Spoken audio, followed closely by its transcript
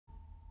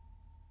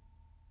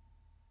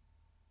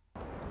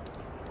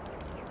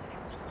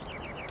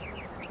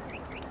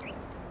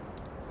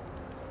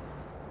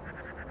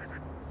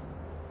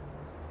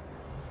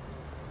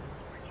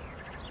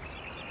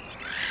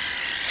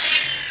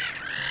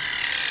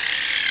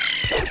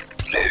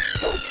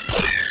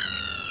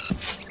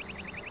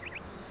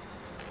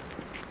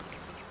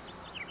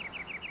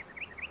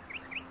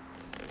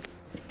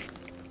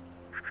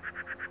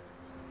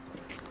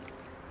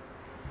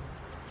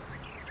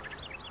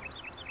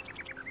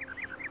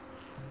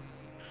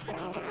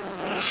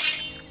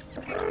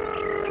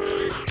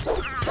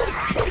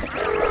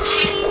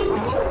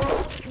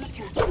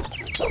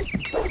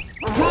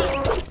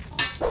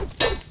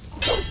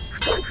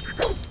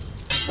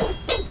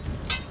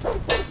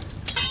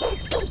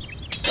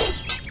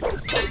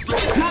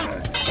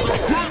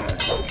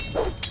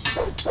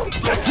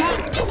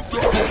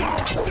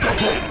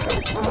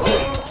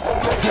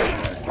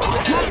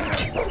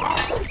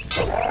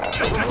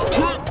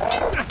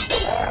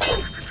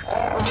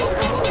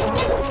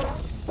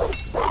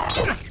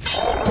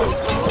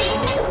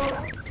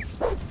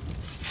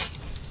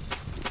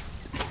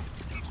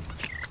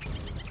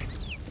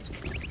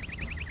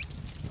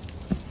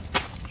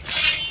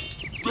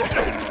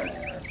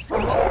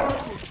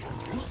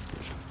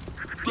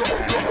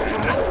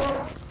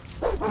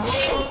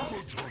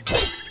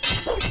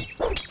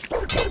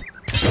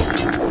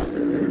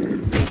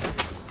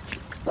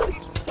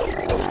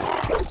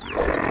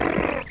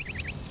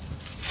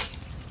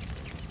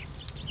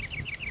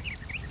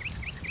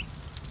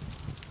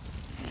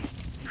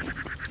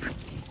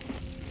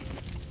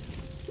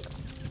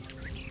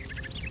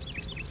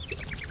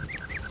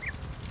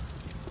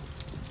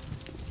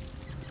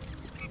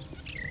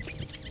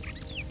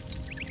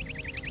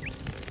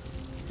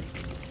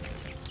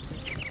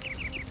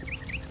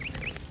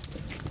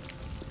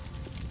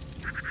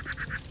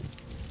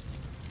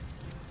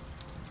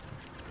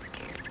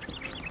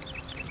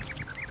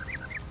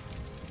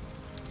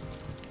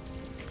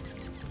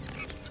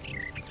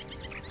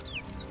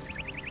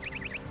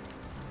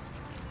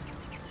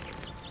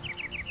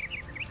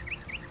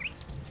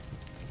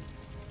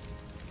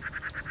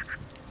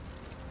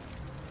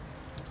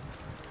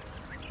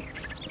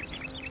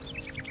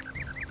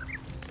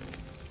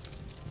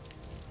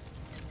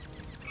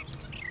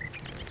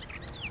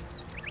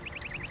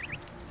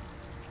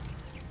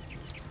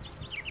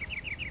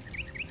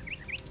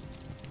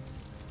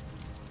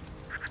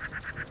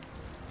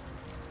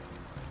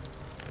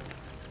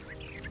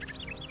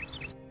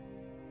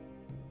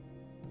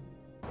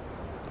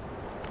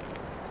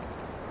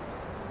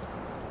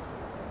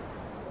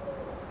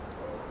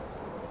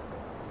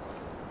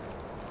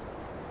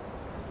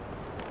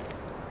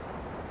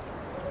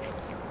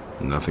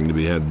Nothing to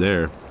be had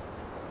there.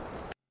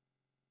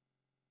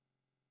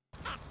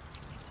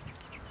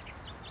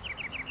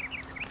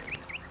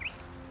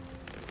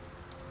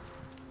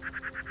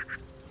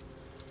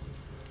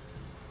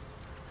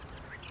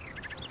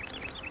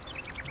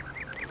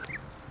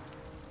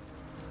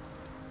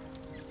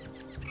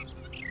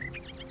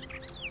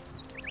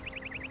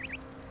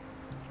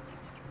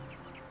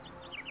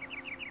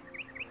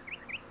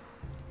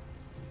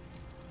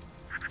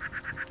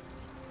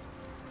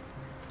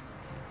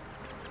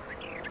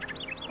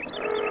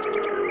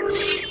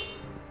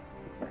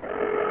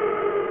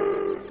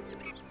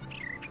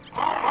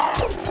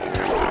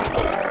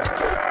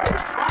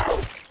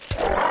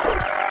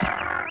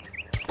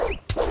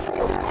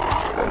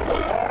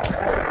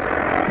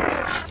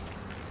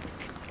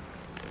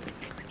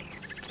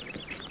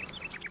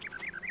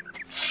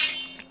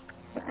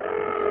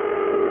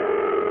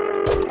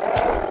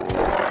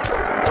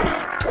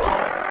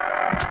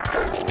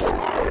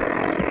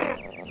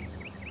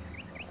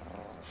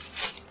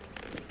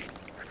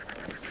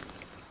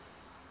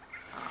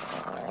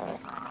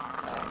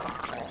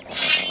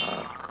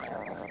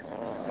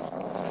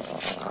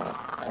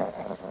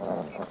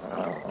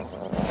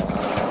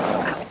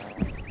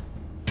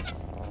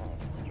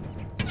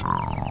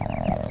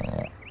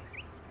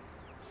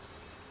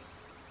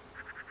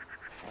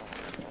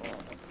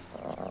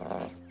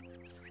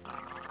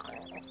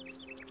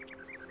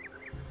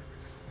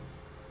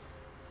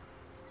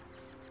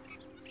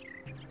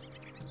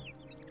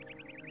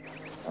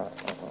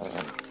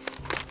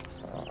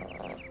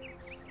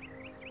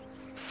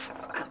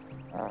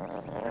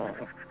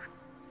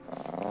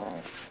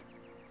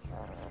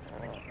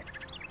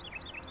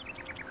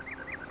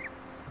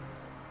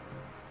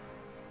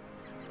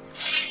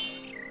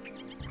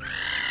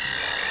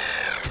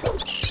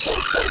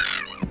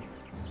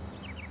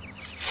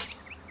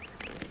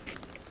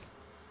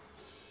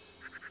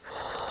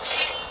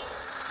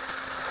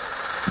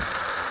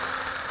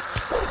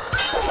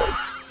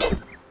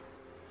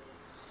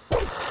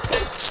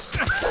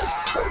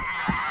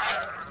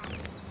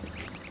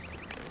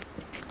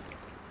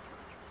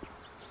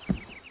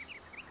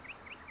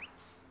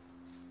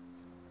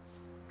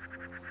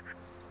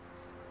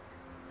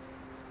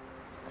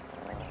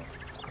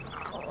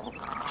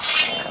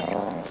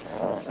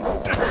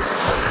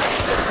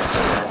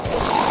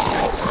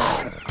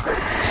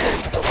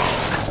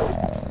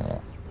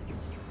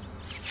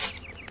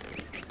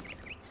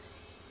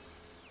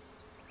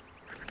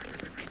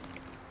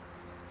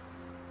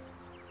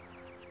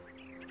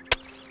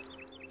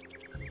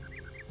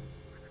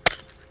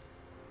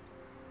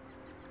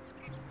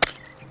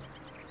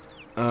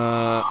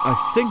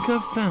 I think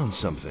I've found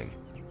something.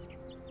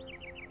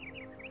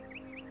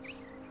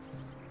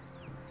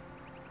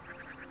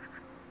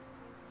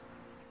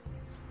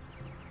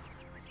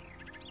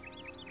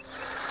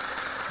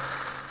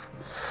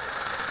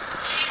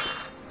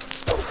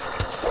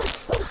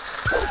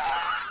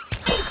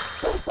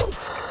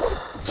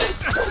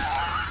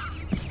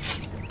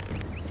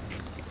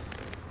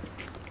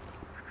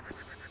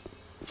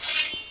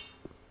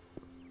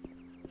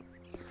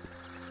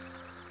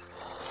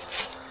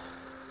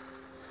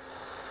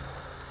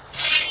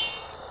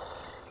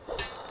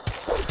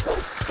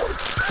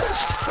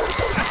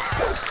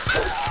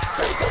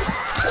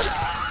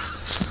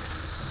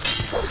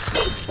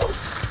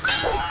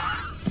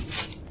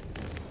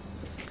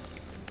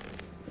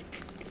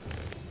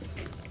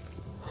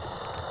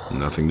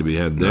 Nothing to be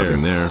had there.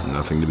 Nothing there.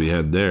 Nothing to be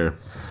had there.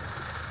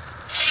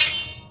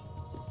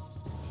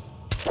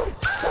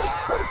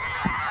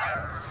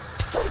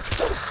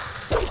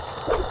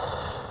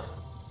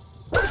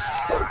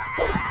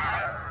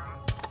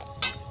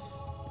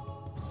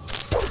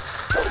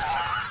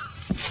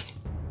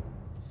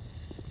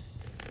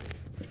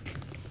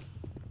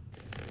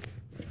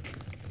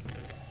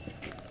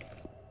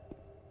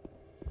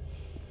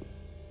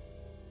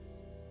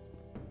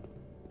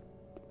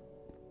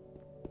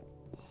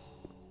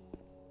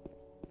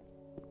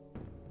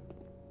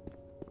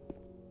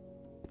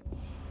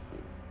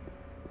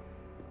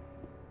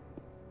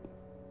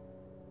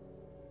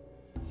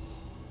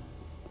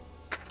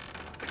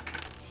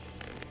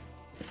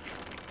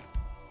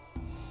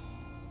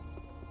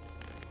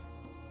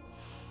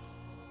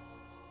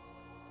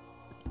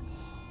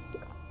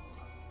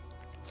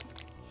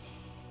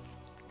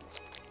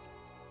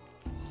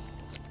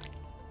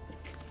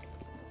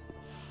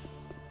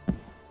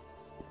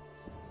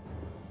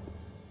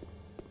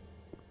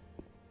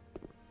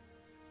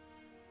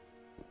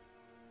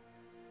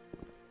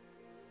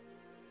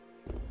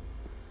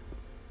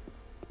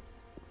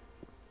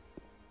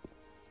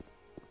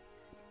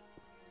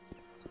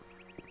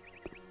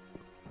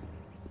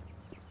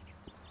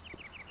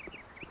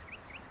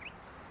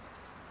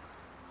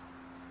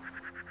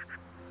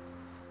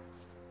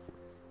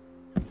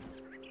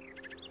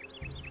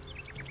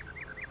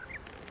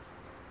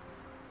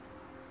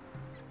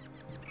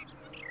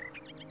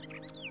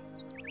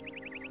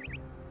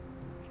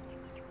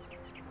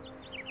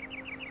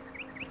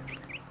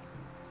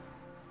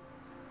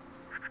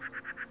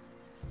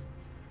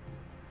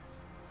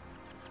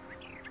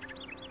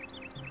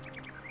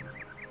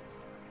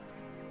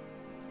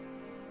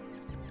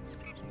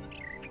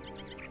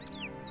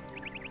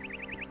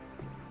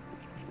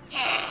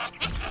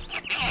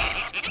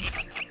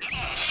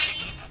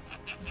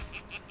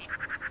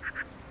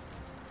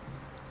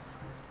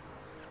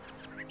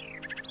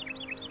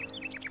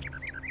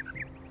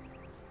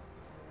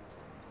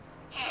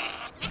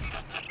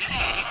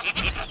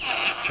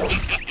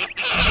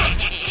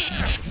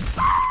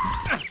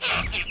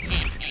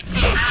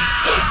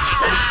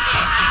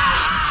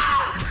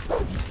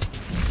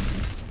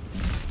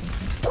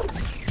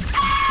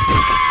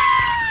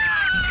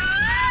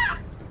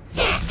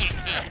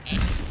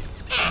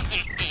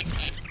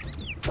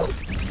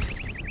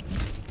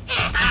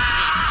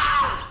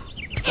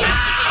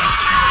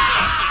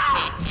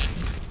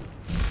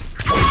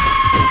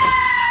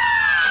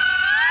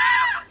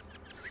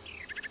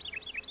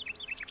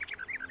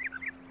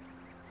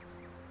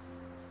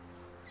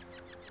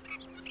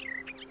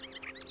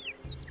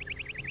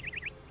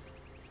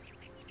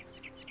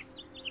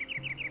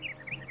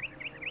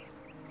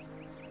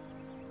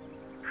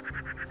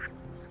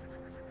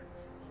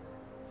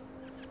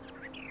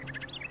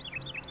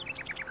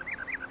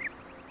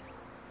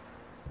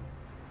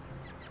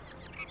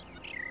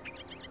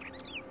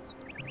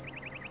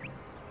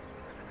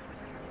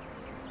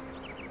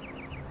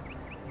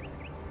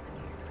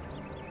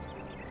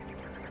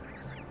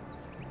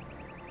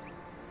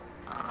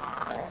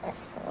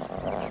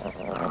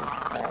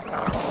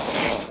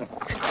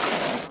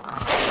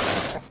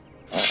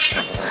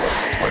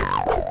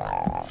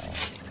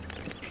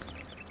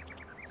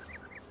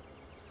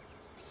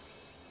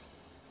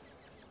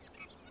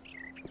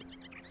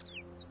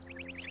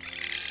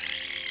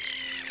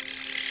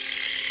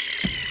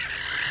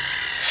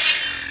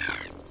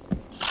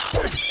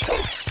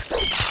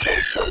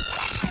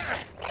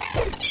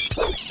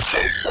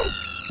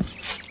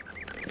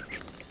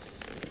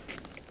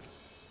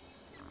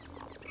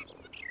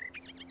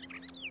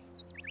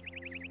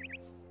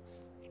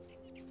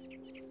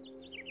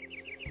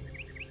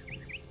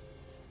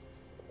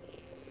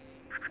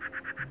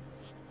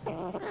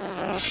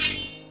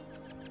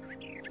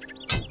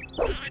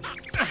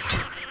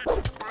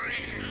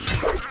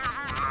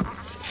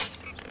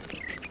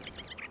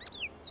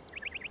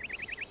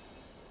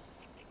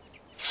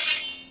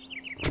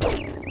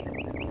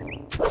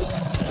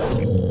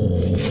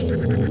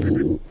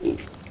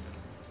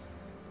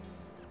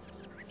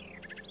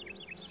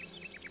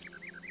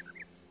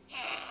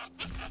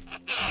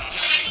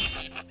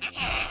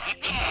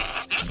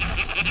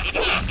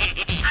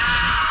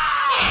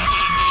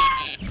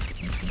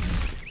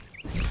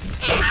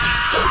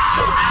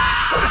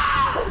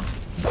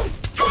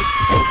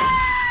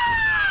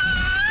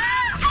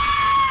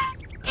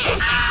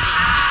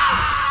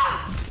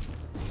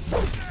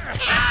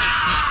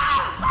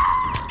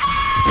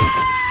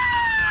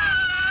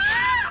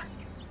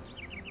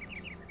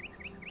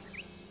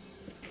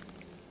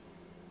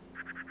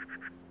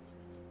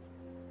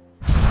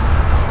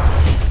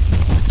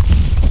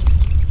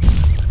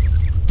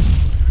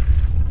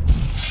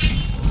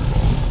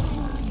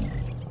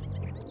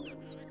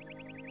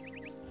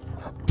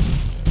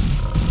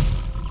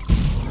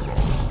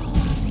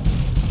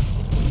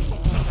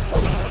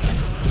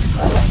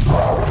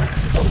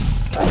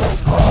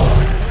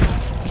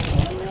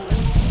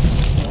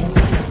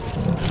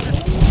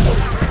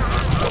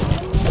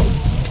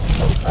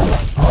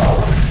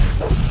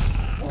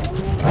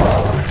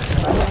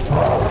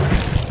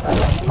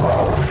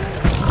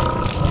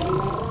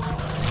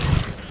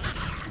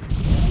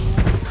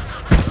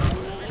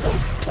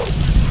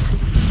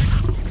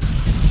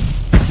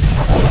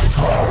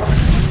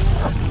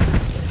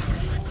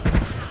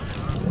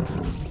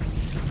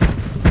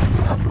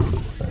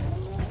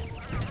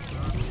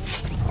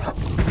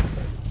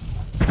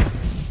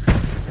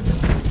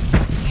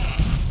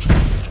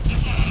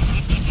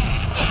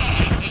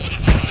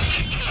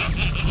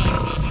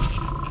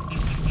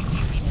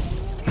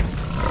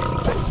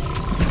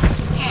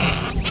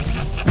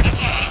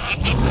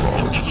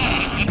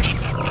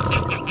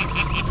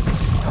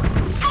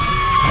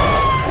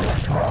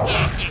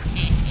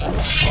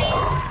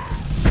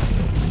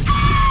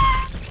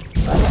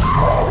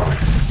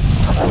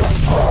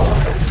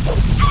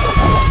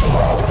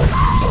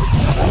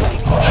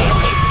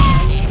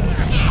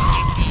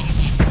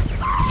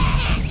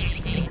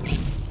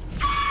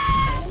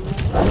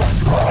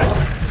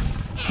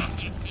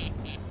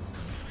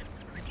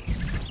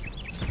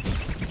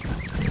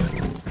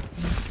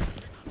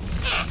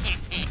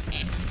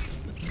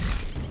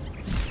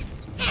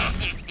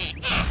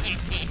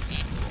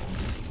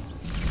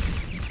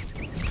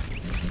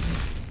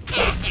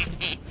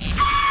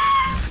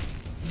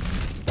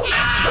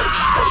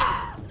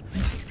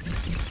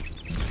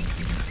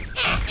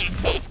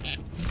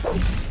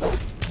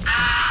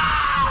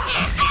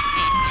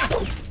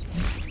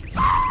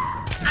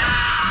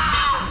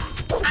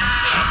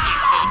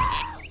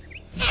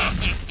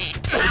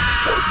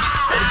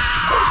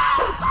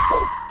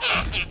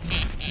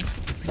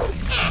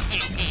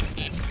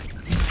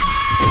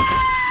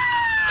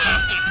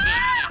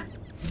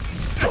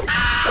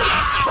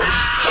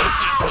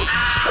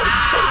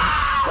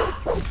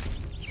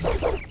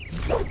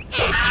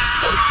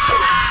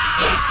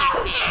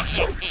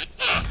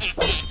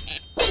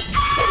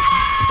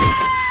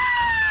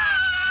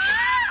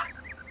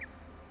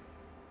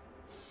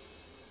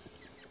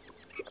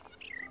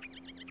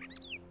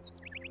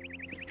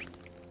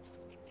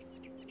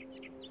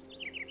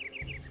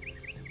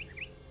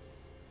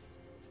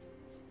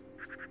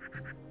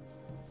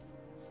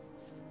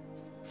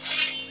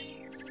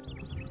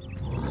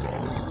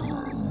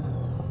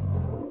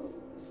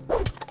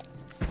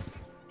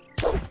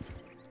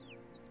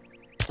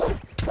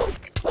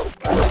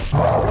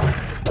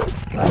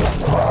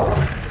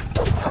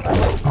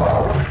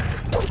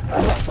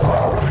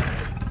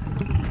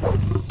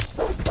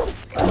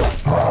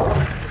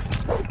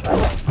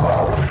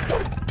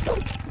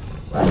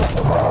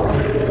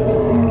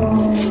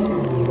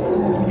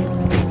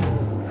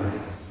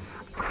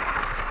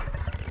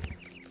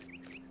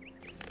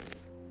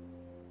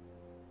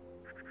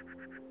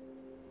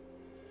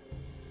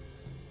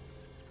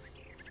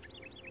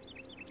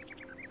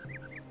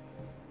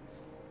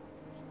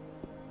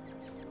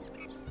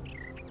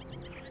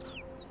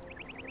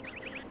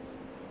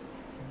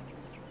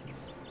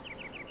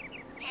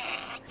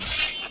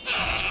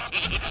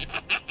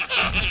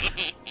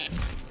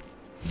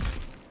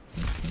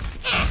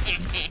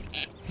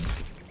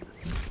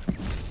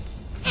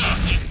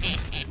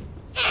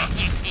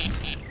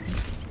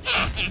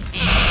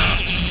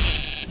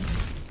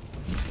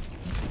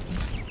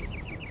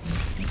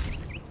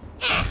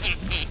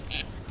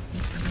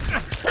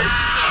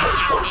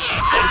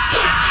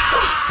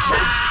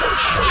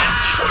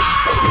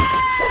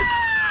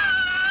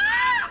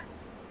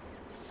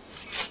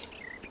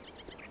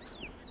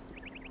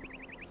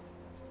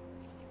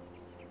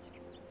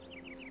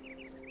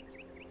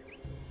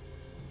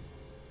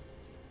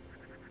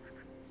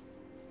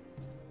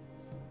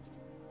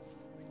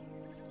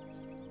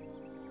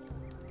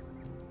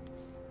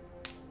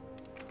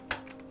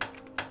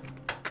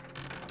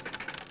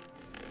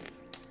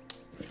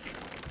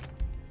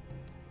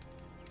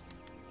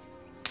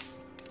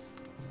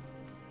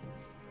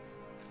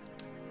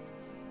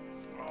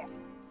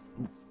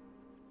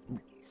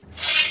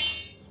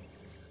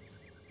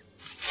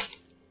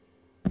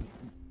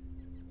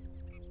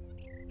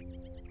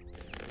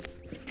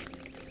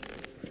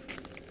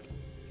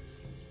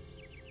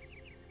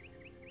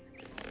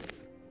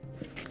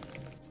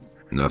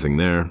 Nothing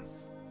there.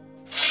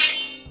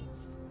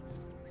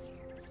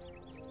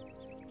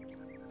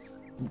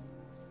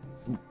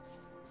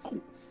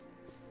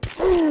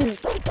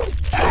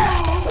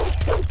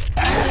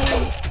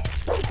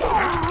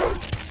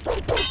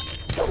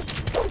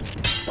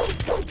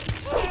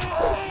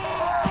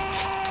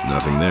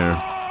 Nothing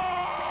there.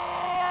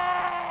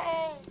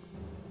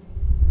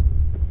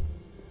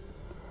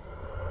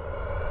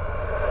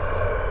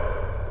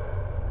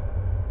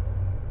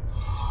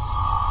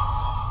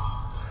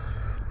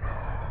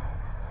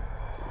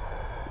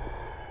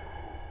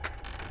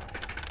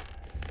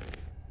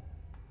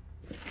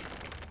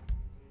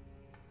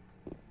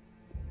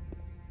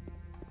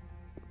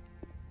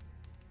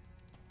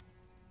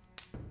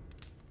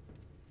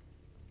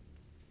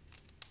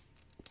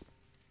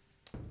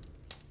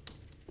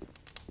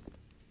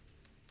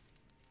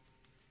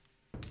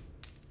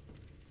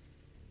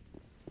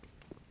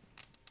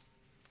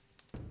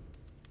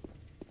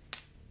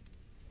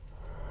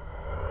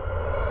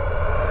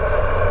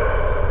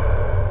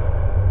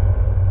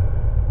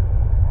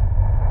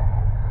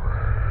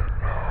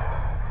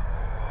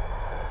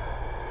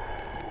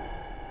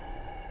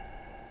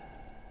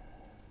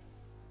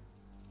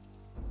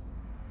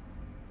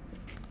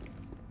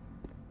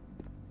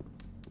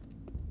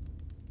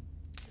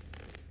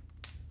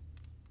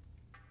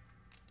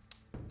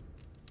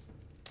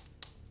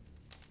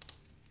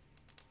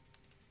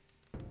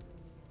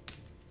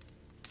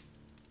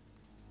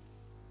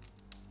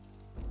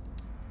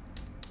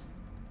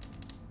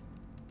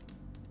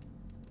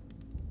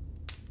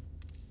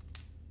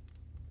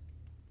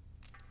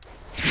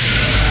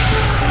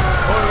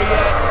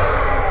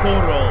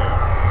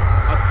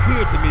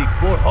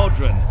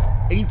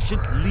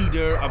 Ancient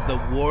leader of the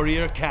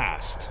warrior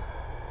caste.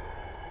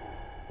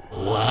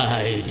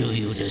 Why do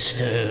you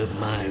disturb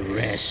my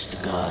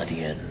rest,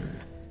 Guardian?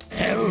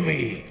 Tell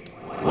me,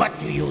 what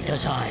do you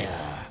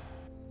desire?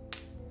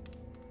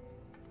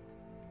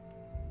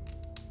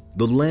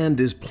 The land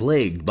is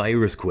plagued by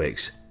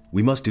earthquakes.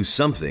 We must do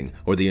something,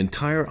 or the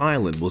entire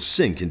island will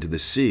sink into the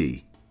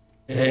sea.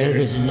 There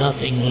is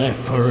nothing left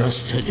for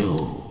us to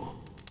do.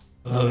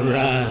 The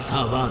wrath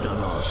of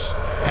Innos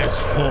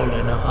has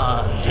fallen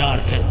upon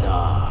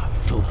Jharkendar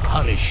to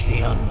punish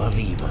the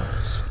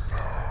unbelievers.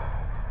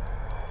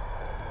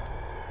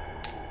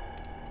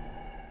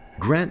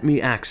 Grant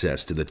me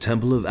access to the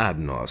Temple of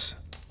Innos.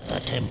 The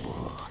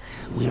temple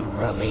will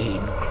remain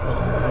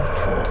closed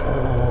for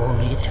all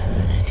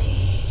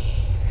eternity.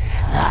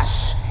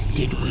 Thus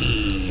did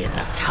we in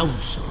the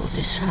council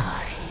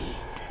decide.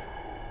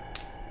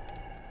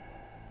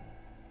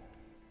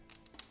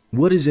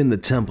 What is in the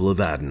Temple of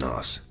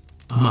Innos?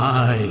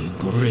 My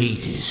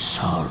greatest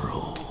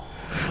sorrow.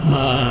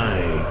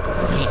 My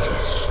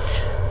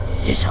greatest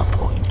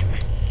disappointment.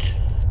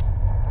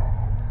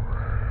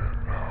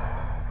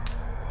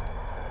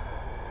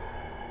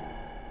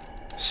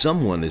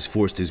 Someone has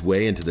forced his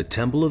way into the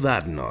Temple of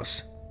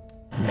Innos.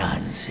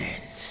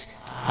 Nonsense.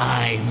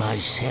 I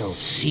myself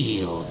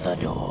sealed the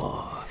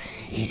door.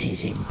 It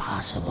is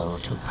impossible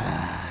to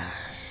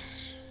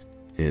pass.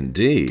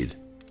 Indeed.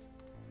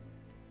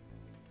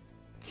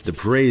 The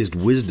praised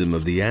wisdom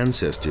of the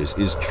ancestors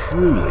is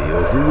truly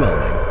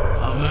overwhelming.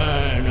 A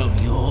man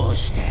of your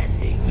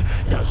standing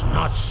does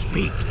not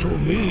speak to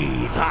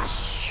me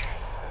thus.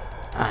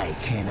 I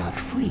cannot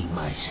free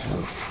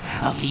myself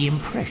of the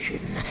impression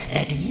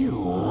that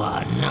you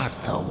are not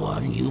the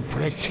one you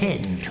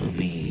pretend to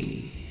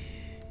be.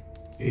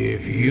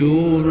 If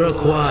you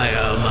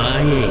require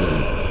my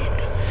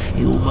aid,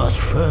 you must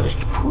first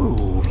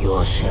prove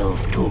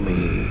yourself to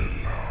me.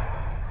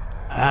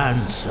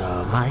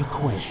 Answer my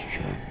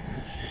questions,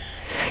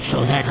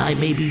 so that I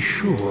may be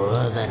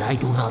sure that I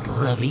do not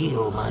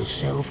reveal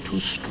myself to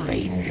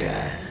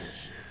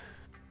strangers.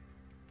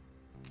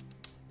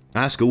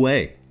 Ask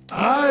away.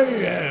 I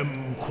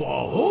am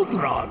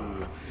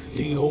Khorinis,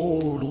 the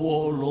old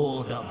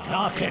warlord of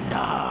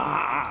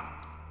Jharkendar.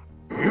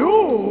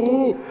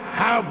 You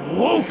have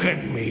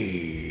woken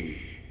me.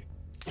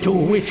 To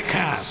which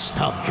caste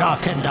of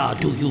Jharkendar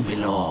do you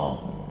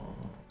belong?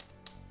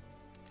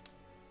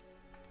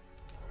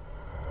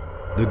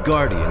 The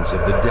Guardians of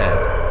the Dead.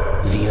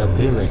 The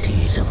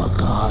abilities of a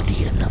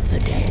Guardian of the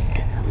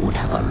Dead would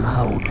have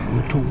allowed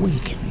you to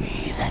waken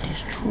me, that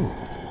is true.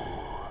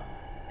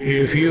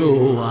 If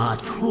you are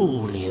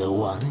truly the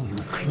one you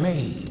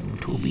claim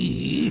to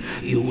be,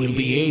 you will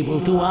be able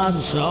to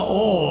answer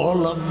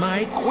all of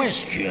my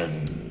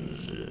questions.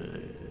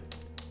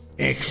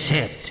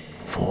 Except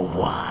for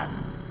one.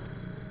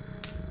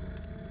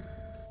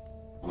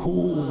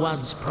 Who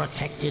once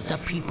protected the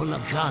people of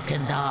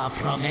Jharkendar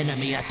from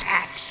enemy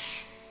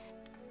attacks?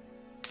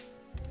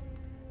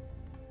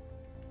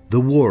 The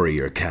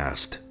Warrior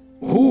Caste.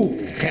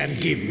 Who can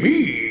give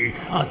me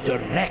a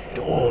direct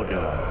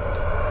order?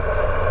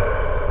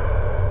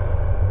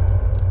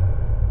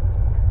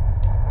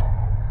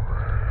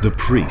 The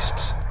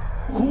Priests.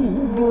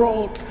 Who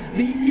brought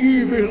the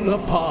evil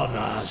upon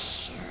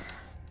us?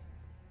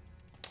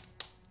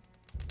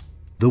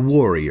 The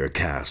Warrior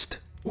Caste.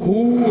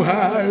 Who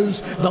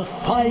has the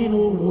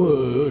final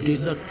word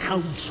in the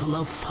Council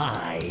of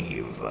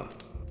Five?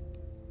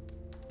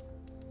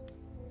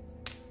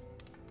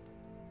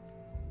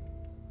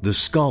 The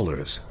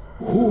Scholars.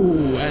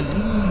 Who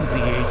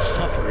alleviates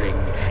suffering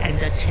and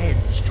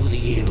attends to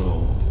the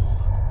ill?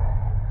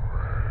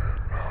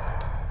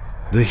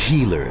 The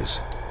Healers.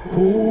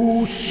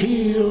 Who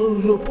seal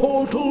the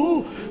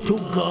portal to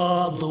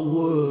guard the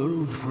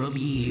world from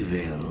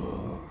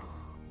evil?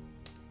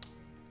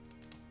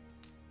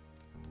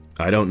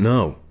 I don't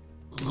know.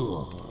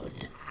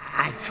 Good.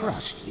 I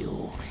trust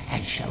you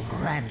and shall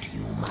grant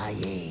you my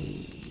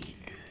aid.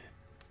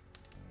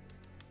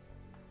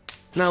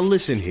 Now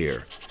listen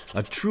here.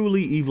 A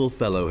truly evil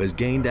fellow has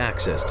gained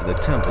access to the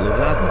Temple of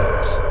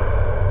Innos.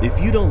 If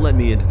you don't let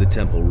me into the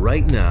temple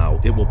right now,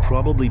 it will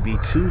probably be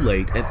too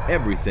late and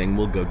everything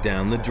will go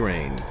down the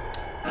drain.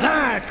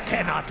 That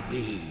cannot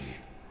be.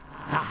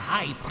 The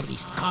High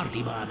Priest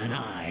Cardiman and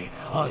I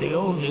are the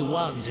only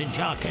ones in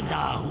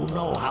Jharkendar who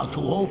know how to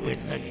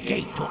open the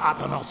gate to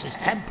Adonos'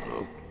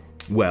 temple.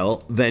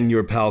 Well, then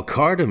your pal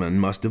Cardiman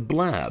must have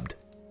blabbed.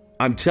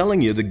 I'm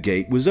telling you the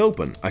gate was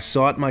open. I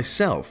saw it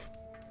myself.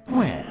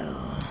 Well,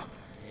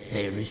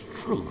 there is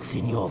truth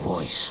in your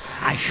voice.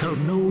 I shall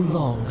no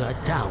longer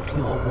doubt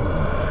your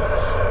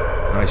words.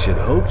 I should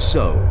hope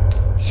so.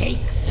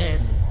 Take,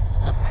 then,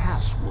 the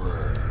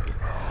password.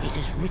 It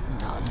is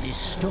written on this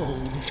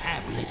stone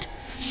tablet.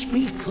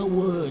 Speak the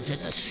words at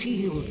the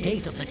sealed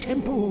gate of the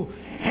temple,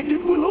 and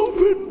it will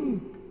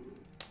open.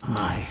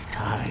 My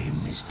time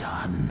is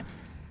done.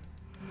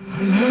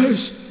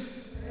 Alas,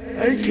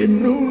 I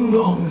can no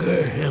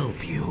longer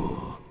help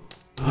you.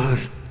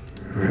 But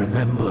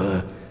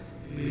remember,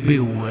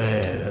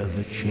 beware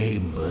the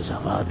chambers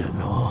of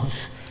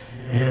Adonos,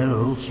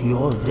 else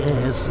your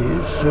death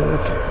is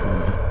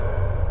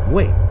certain.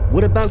 Wait,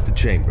 what about the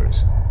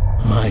chambers?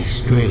 My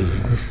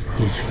strength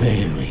is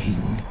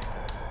failing.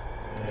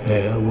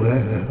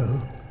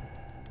 Farewell.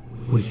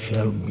 We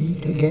shall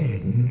meet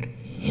again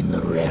in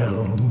the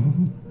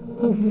realm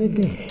of the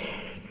dead.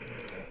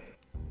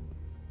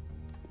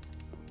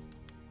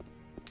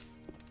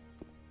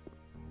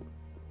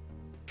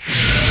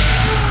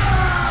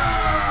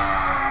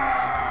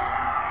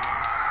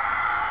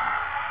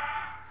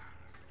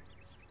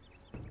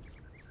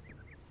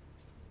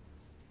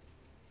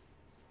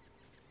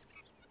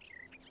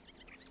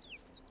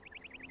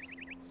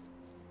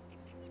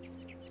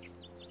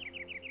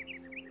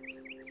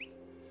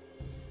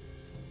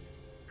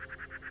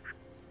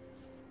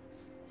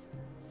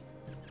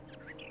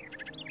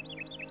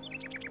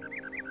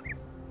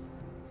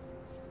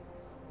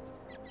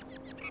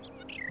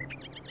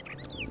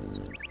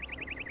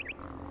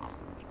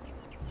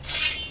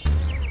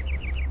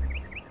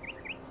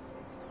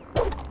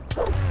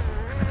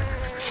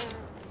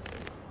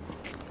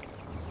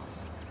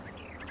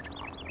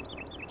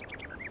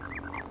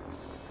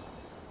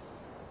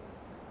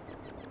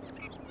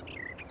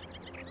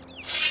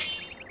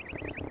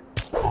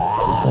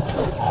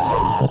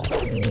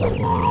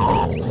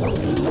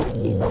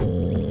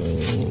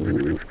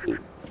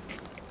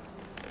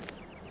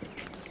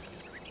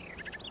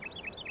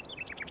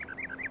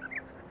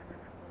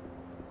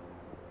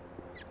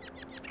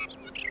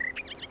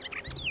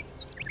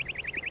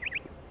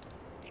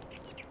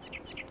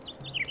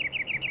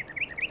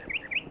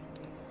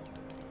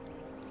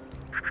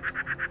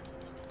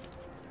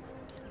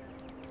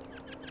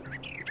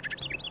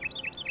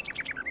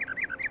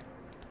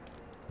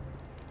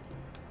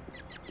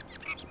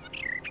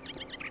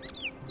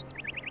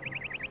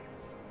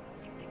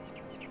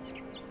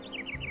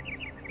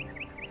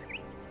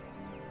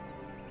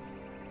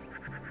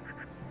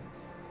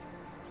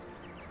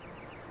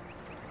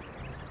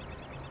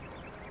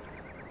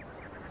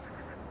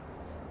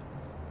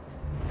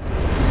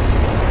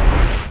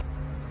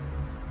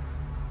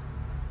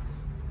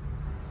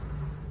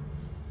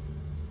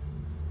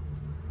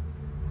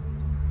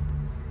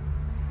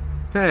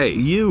 Hey,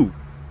 you!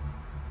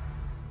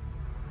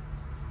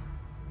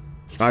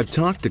 I've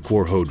talked to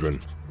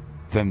Khorinis.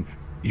 Then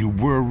you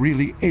were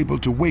really able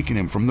to waken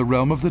him from the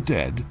realm of the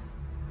dead?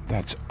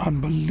 That's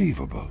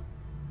unbelievable.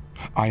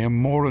 I am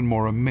more and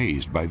more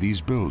amazed by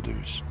these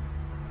builders.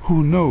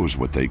 Who knows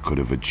what they could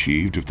have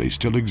achieved if they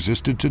still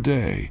existed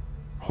today?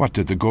 What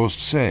did the ghost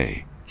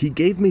say? He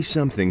gave me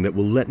something that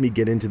will let me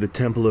get into the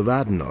Temple of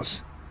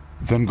Innos.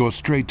 Then go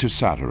straight to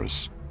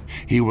Satyrus.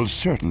 He will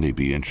certainly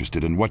be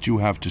interested in what you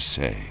have to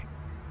say.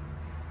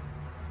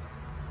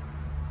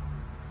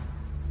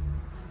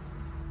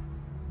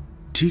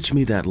 Teach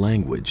me that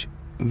language.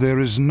 There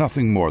is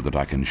nothing more that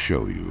I can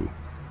show you.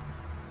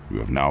 You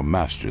have now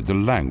mastered the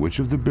language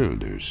of the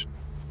builders.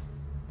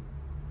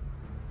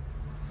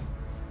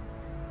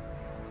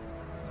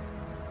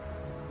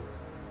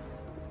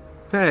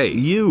 Hey,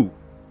 you!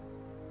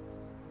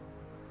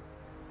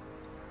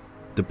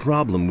 The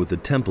problem with the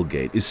temple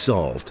gate is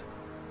solved.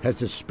 Has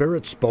the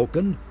spirit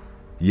spoken?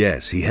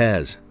 Yes, he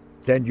has.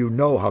 Then you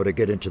know how to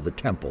get into the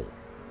temple.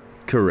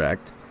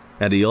 Correct.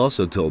 And he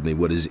also told me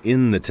what is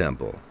in the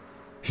temple.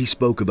 He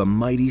spoke of a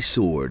mighty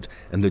sword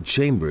and the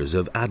chambers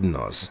of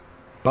Innos.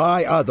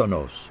 By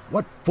Adonos,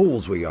 what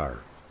fools we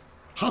are.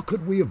 How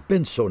could we have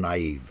been so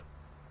naive?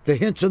 The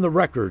hints in the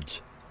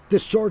records.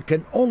 This sword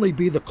can only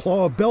be the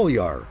claw of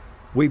Beliar.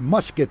 We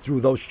must get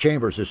through those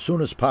chambers as soon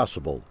as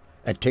possible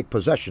and take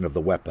possession of the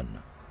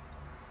weapon.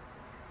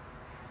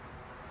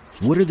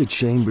 What are the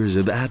chambers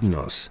of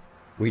Innos?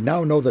 We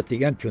now know that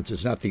the entrance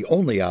is not the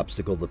only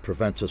obstacle that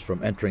prevents us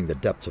from entering the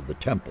depths of the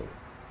temple.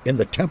 In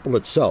the temple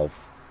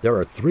itself, there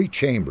are 3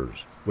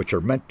 chambers which are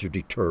meant to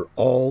deter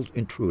all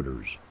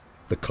intruders.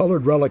 The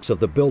colored relics of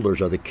the builders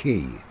are the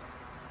key.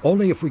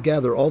 Only if we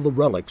gather all the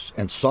relics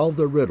and solve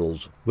their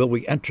riddles will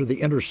we enter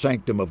the inner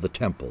sanctum of the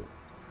temple.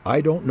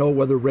 I don't know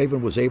whether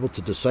Raven was able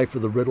to decipher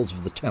the riddles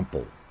of the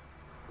temple,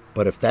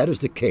 but if that is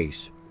the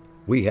case,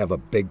 we have a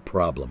big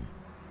problem.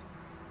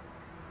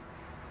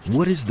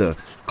 What is the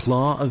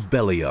Claw of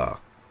Beliar?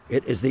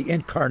 It is the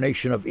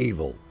incarnation of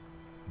evil.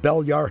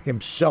 Beliar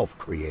himself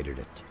created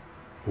it.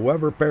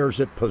 Whoever bears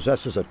it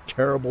possesses a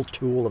terrible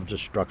tool of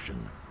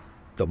destruction.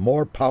 The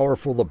more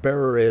powerful the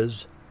bearer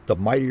is, the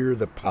mightier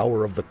the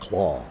power of the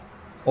claw.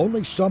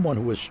 Only someone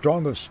who is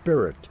strong of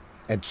spirit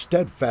and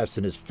steadfast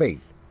in his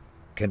faith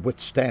can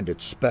withstand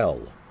its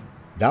spell.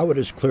 Now it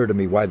is clear to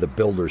me why the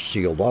builders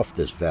sealed off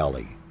this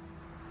valley.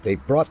 They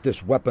brought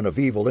this weapon of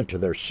evil into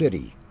their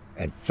city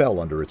and fell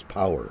under its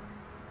power.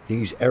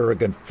 These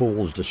arrogant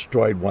fools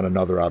destroyed one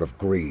another out of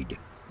greed.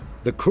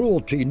 The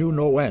cruelty knew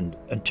no end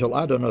until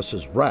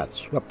Adonis' wrath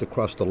swept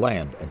across the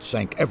land and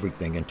sank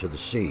everything into the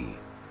sea.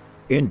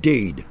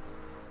 Indeed,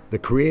 the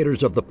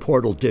creators of the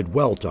portal did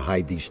well to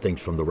hide these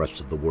things from the rest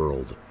of the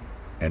world.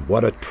 And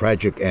what a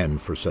tragic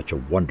end for such a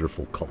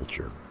wonderful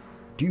culture.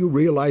 Do you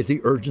realize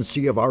the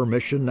urgency of our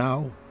mission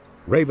now?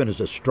 Raven is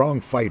a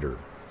strong fighter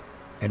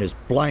and is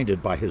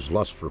blinded by his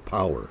lust for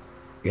power.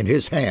 In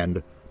his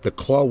hand, the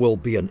claw will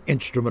be an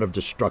instrument of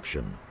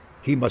destruction.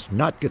 He must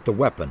not get the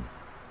weapon,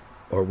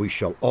 or we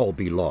shall all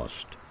be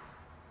lost.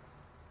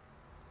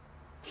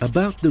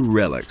 About the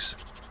relics,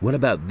 what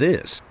about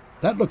this?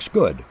 That looks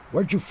good.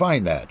 Where'd you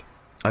find that?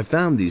 I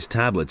found these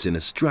tablets in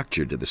a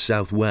structure to the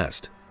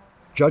southwest.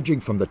 Judging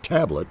from the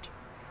tablet,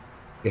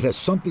 it has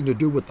something to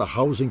do with the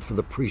housing for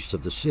the priests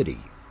of the city.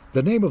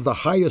 The name of the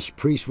highest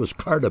priest was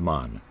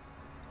Cardamon.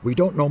 We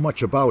don't know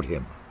much about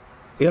him.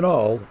 In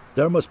all,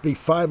 there must be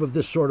 5 of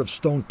this sort of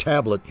stone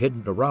tablet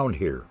hidden around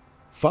here.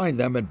 Find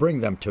them and bring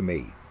them to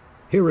me.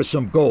 Here is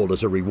some gold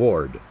as a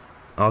reward.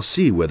 I'll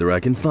see whether I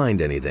can find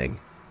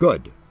anything.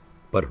 Good,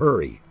 but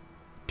hurry.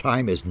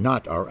 Time is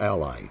not our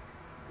ally.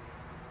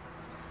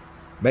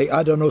 May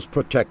Adonos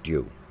protect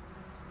you.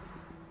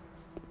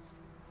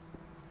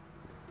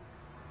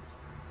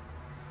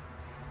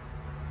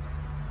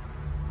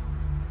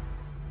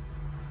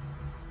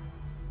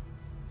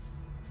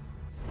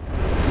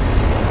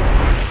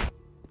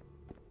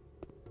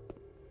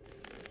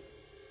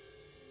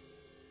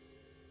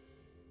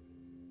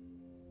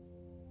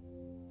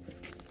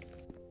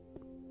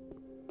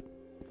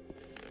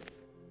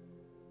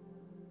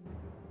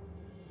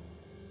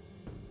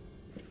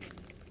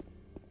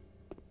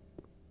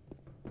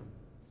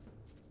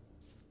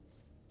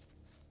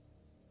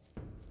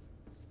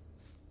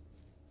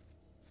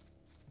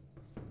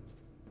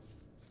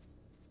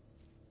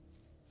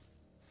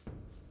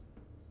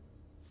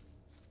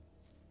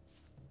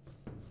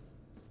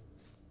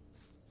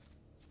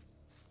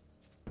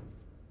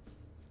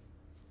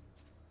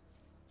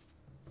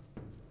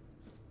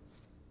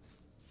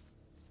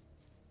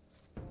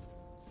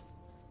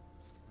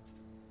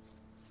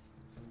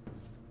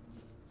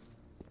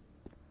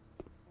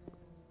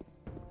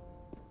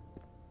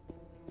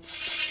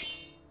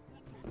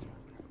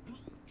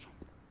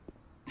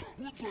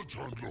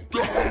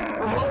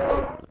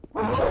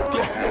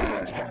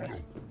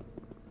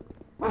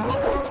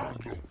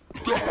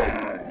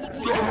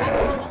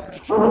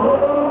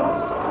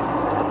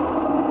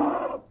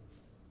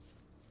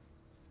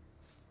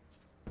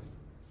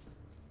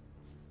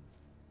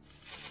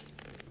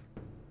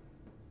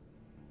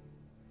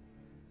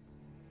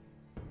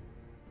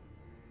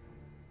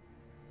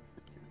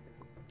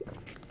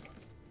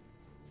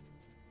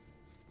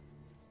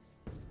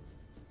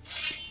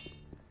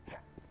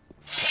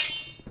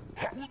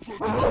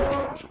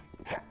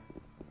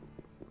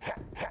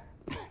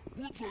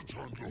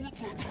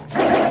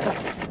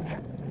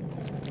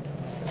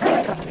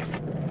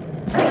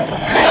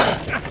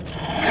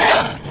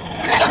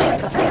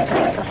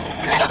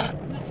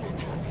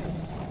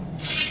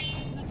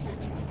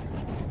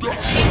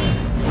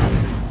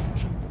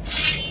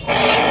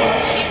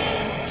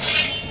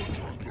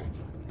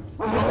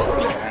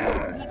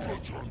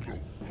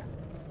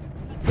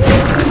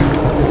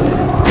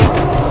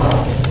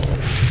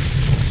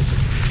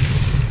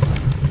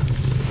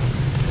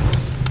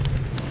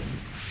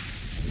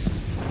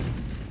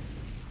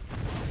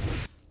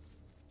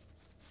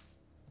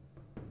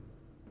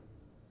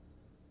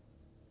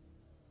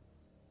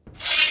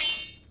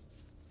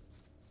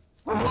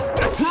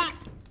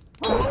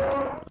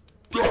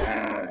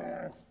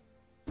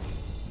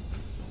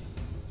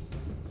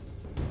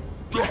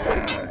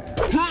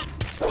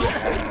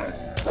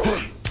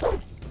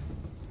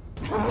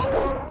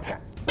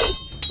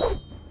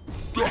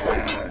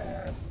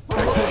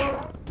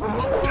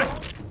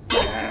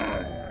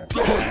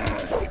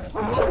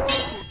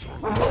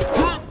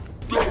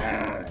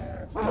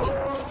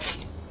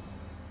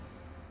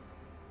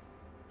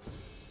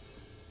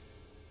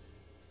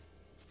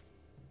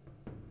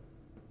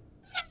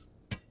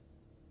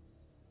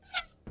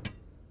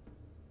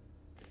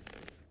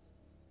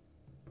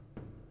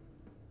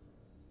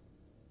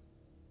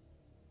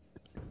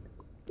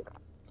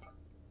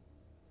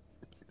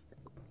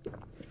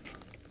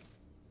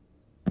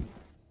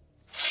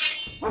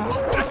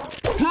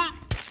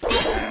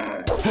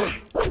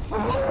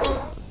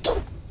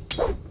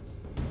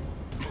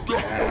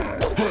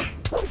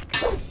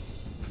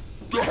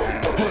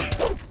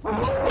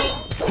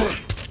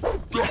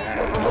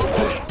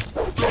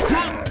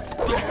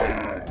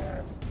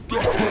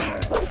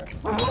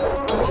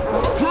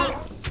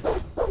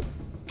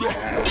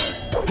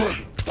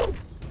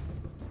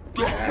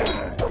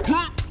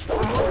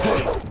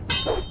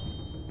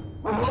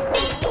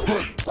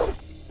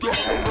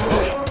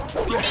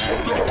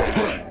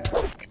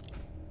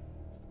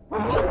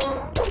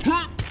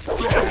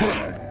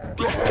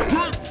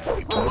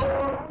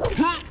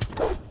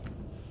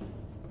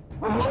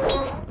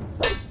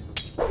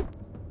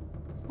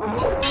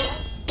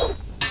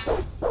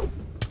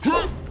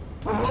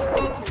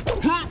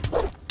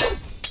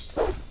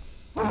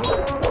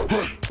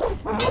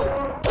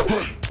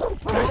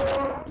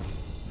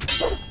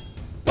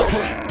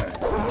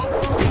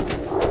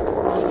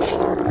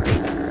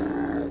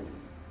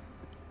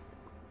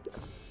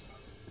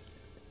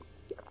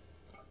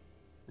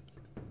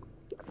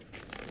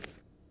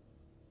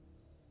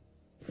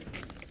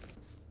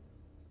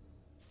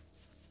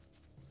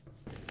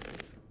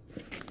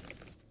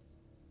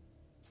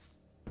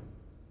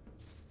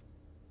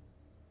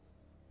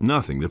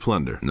 Nothing to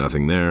plunder.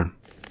 Nothing there.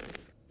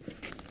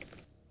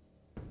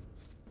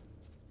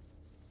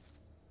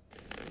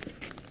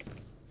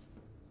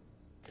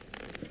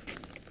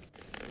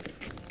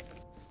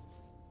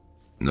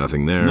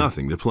 Nothing there.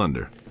 Nothing to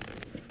plunder.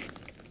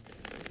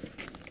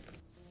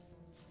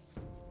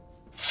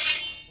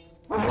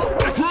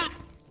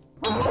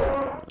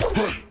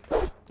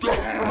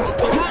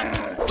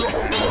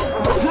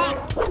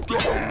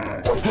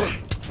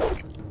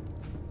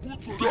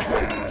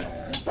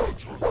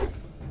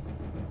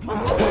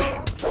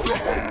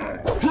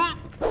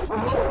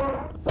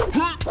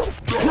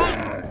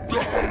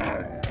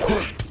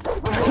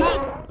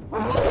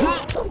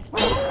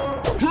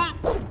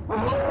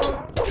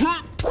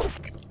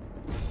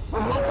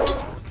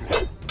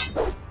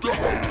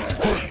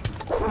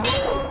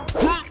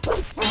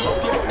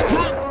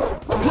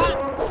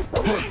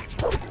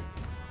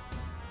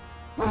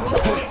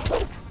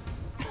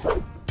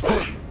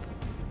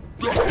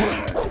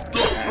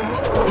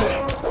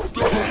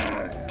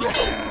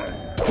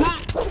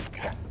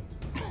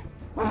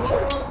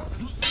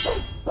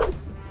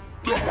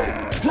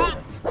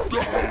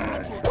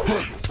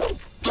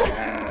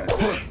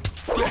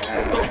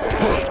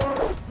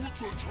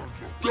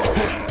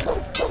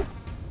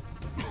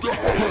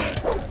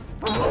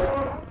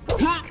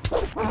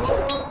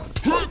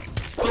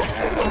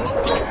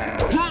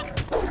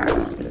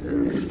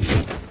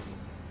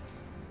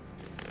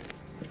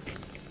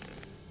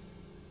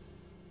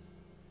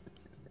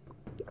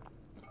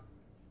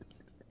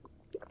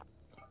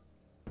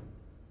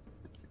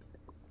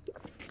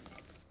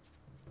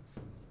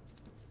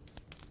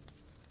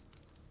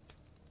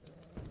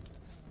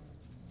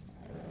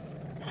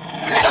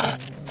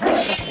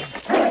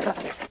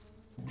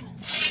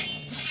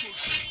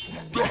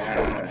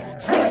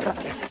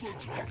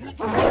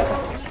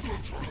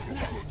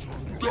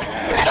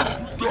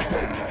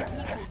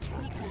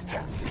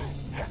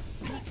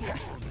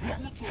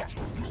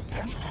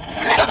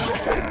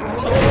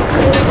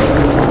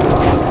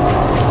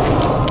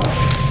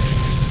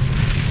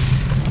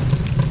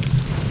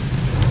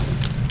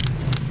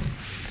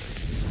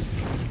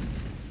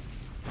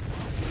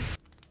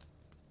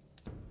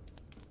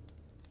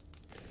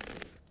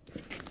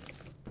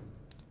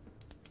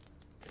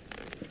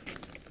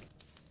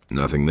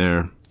 Nothing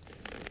there.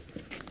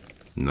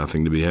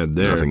 Nothing to be had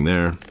there. Nothing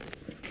there.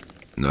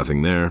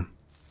 Nothing there.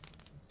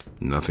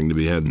 Nothing to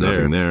be had there.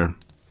 Nothing there.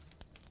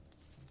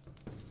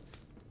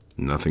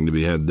 Nothing to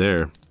be had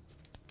there.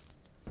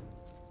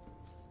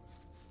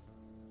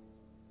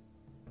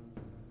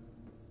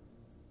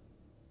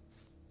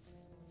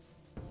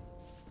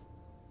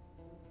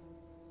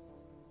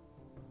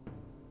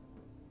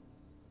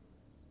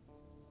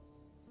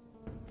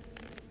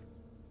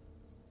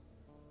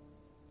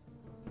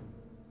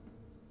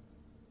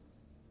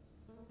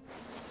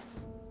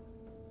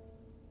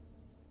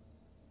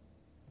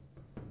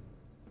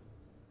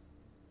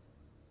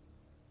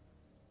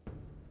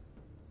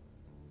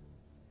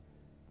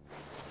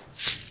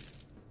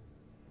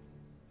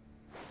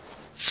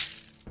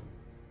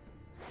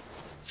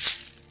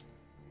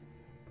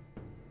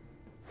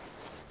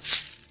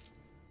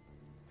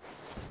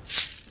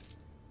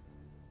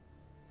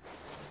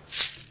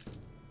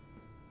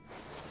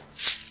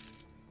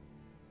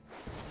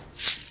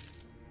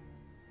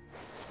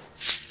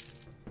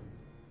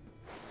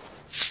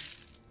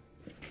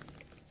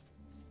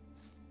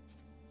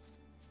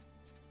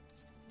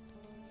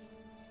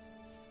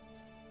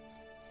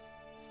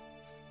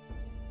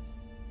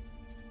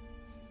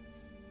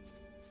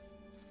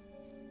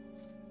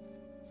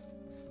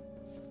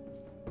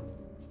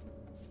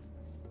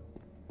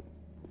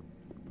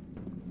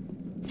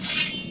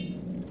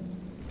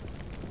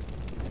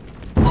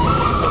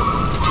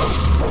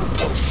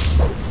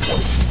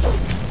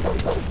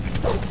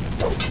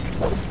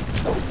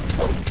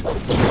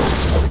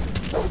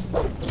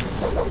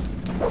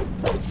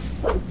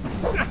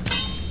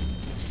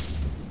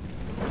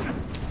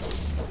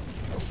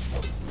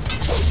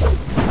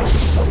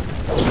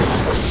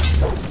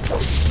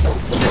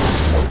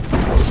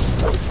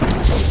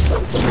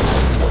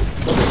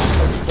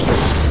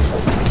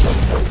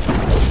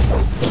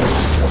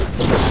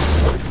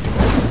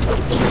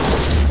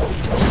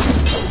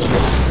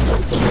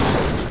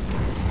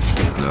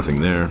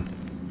 Nothing there.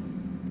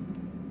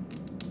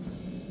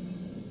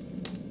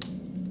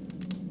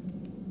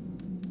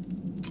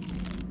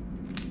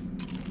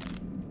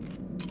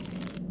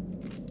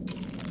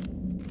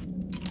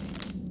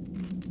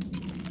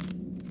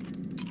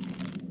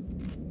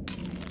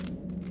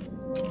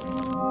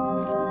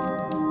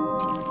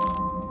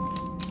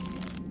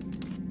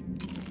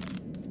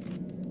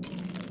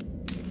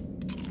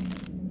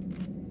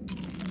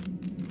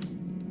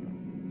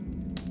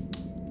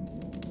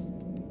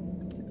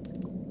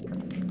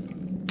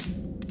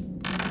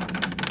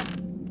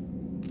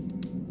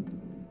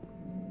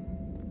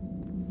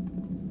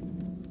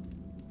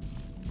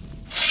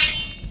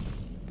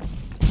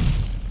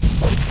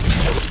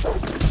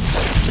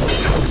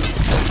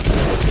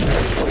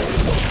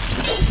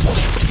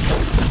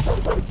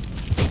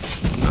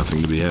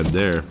 Nothing to be had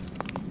there.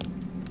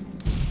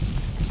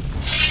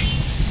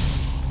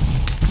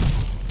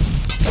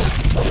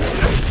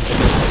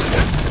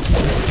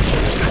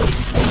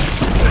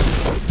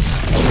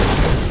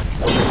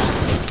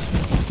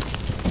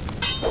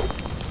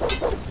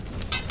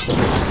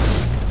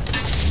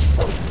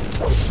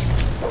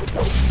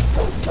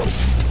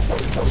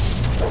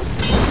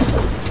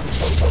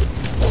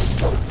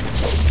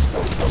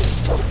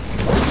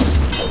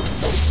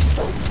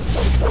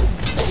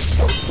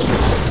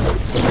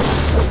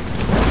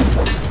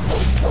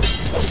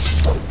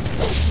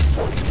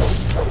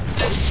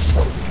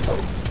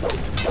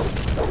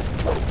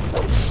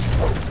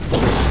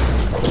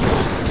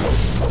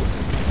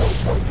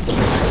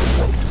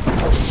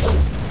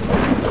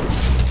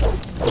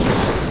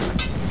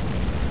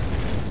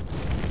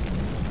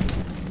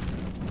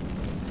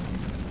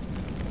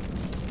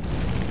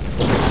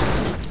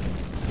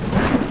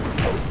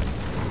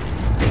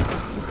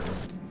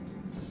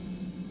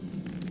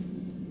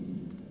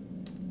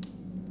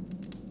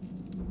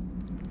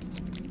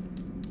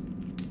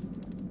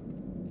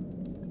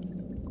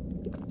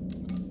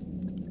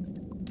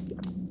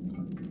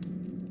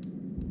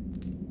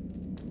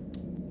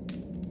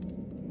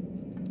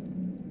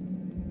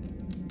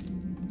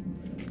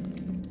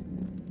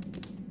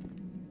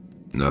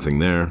 Nothing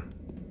there.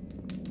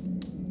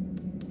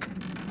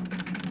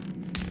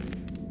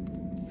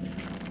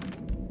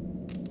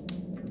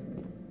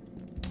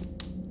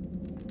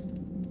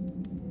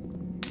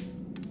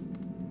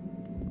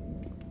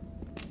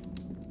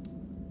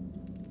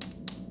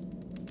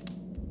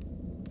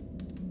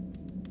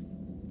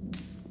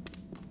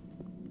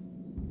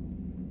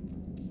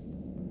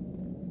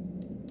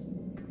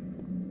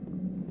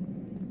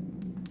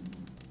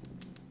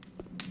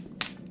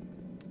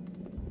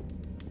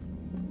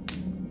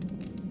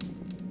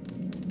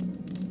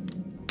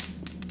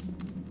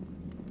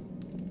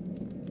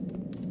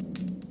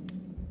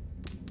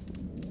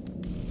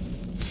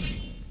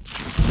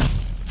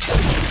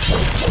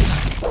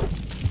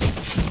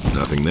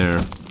 Nothing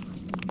there.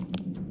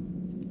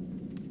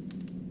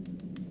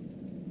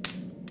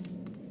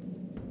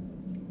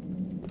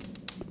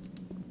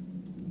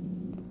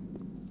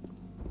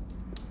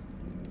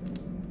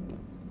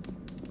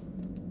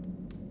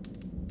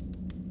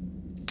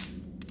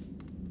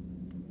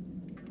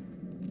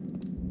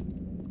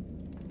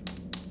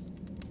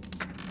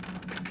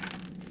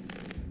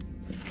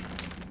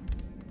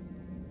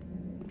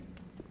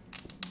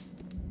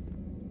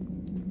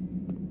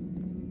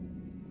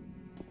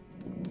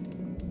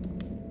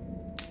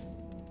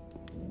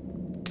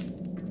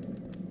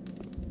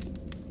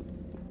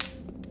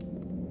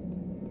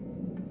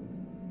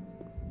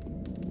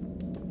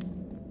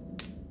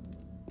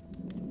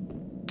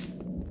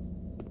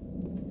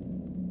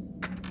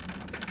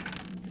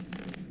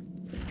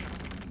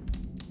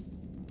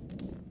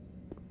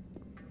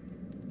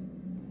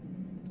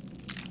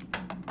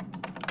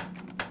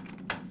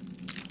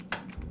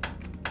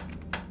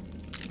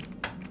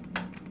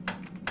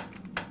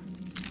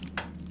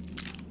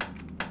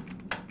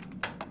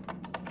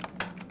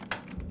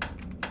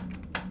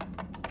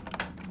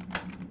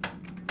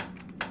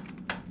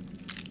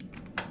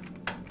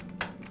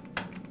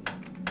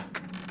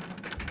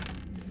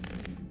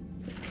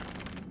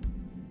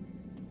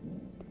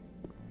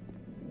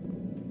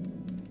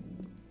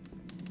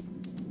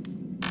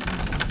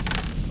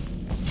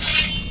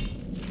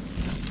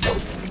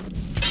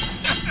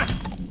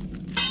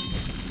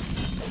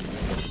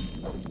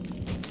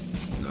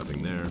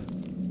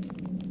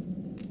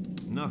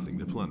 Nothing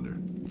to plunder.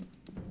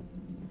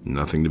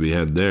 Nothing to be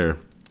had there.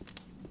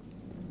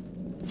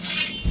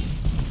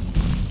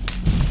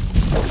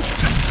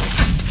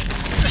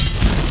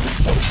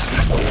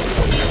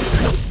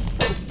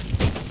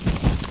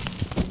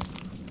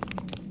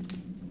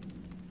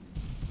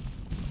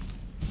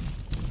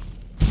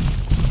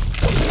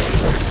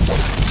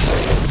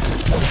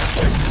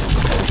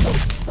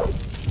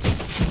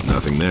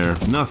 Nothing there.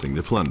 Nothing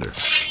to plunder.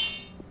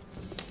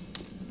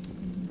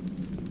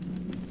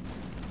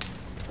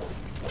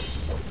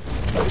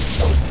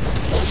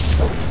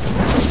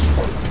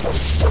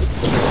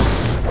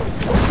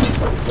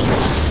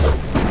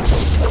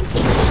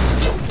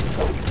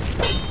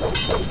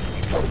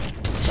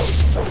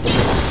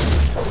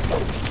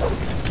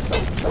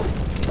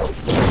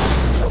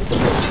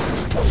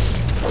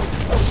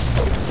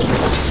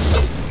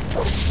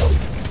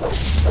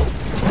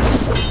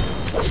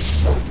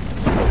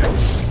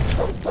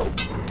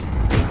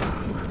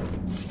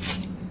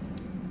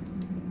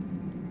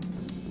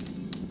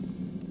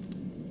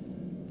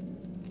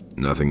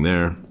 Nothing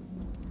there.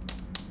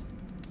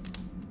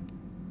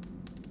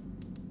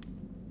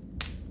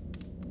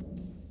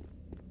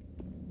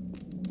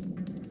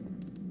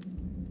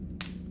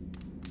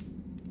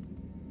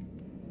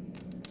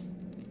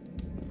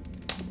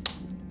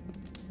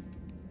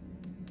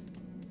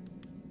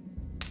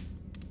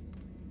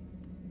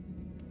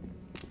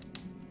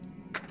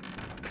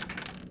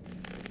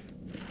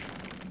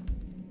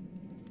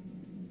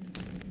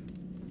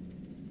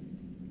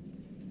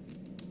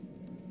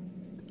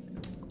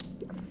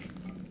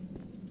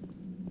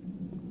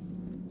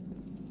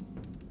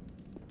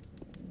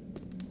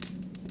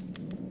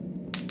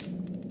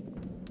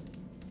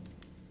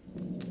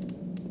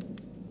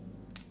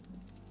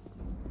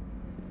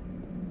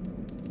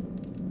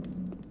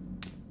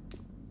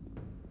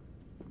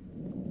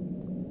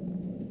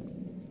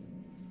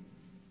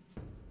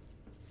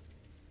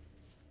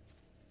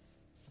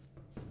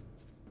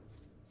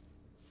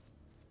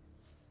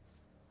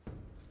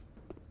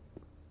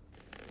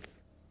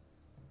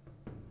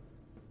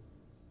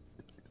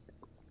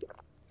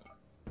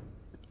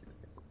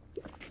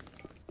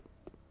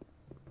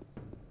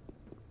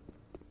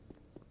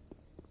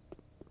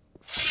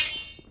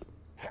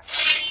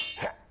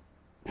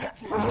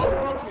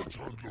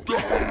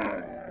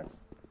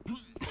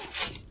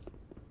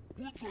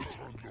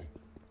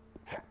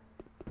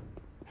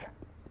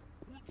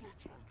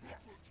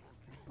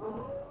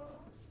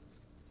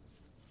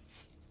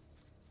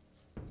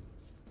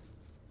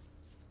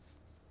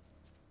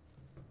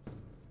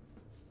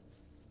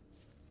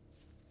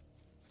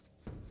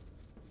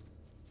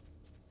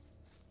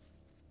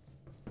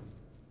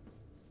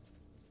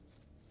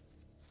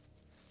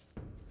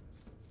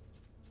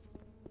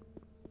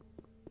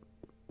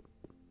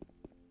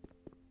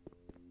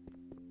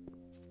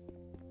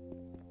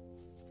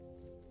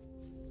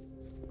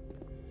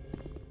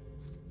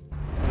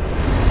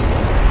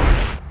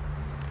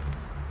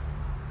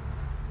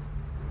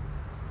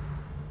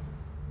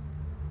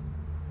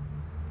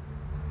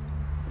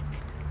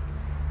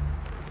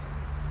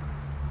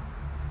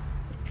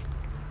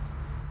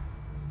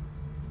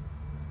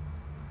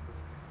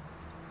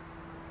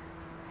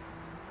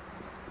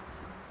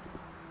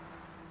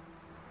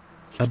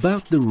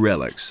 About the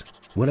relics,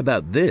 what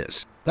about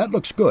this? That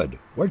looks good.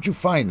 Where'd you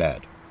find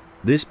that?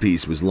 This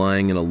piece was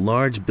lying in a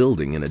large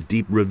building in a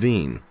deep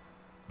ravine.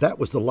 That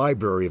was the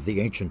library of the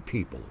ancient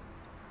people.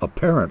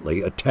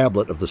 Apparently a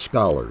tablet of the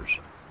scholars.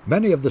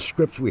 Many of the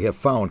scripts we have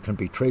found can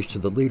be traced to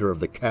the leader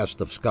of the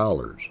caste of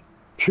scholars.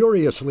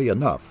 Curiously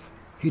enough,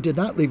 he did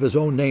not leave his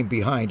own name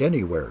behind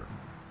anywhere.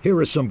 Here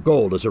is some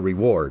gold as a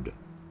reward.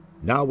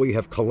 Now we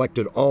have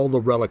collected all the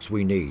relics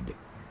we need.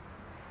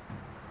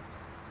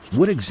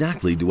 What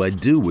exactly do I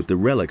do with the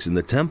relics in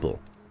the temple?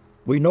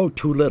 We know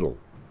too little.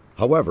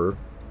 However,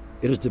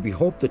 it is to be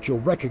hoped that you'll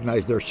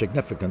recognize their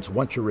significance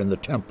once you're in the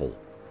temple.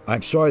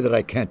 I'm sorry that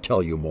I can't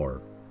tell you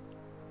more.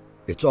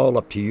 It's all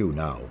up to you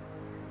now.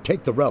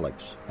 Take the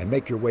relics and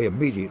make your way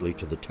immediately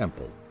to the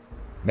temple.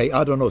 May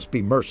Adonos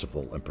be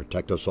merciful and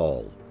protect us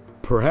all.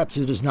 Perhaps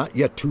it is not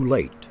yet too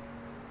late.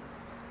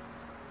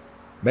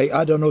 May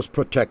Adonos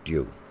protect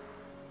you.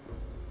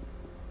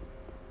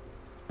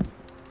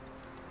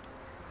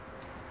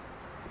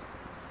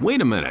 Wait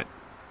a minute.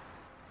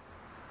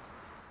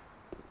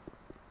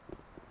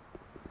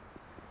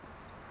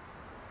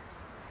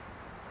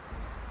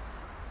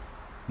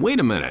 Wait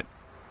a minute.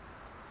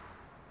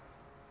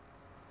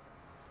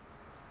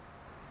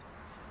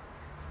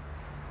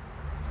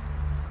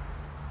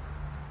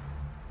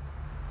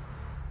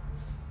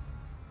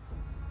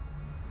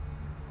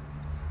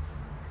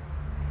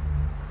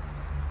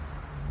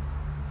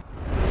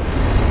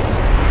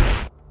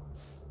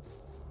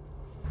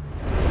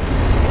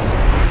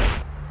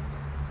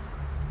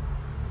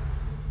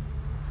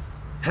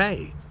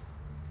 Hey!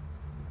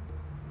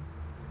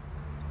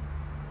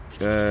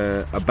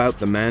 About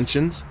the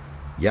mansions?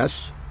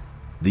 Yes?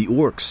 The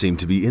orcs seem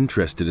to be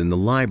interested in the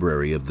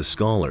library of the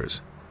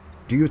scholars.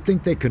 Do you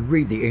think they can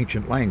read the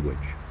ancient language?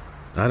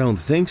 I don't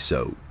think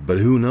so, but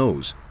who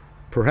knows?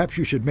 Perhaps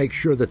you should make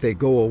sure that they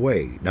go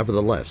away,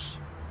 nevertheless.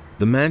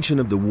 The mansion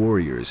of the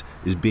warriors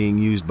is being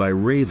used by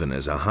Raven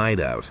as a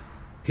hideout.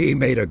 He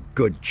made a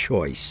good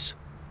choice.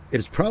 It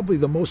is probably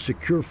the most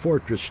secure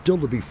fortress still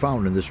to be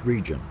found in this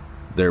region.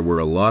 There were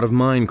a lot of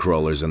mine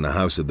crawlers in the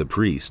house of the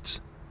priests.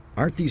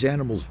 Aren't these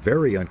animals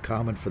very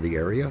uncommon for the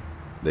area?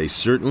 They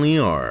certainly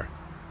are.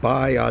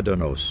 By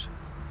Adonos,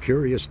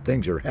 curious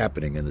things are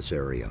happening in this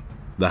area.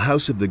 The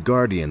house of the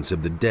guardians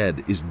of the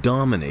dead is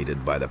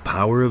dominated by the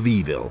power of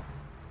evil.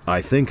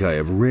 I think I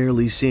have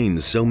rarely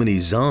seen so many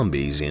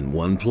zombies in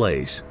one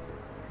place.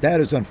 That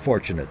is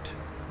unfortunate.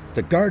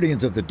 The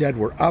guardians of the dead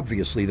were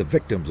obviously the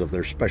victims of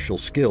their special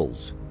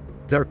skills.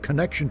 Their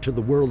connection to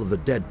the world of the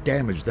dead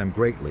damaged them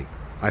greatly.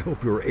 I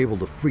hope you are able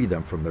to free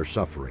them from their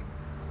suffering.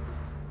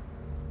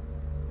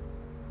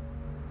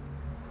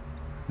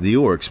 The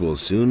orcs will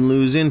soon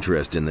lose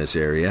interest in this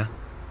area.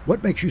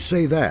 What makes you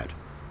say that?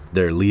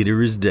 Their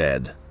leader is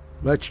dead.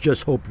 Let's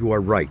just hope you are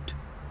right.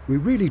 We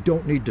really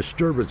don't need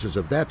disturbances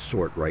of that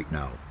sort right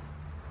now.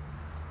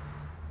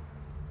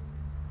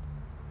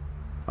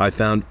 I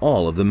found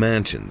all of the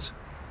mansions.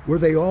 Were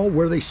they all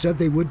where they said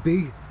they would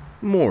be?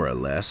 More or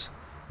less.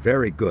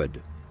 Very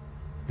good.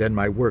 Then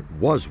my work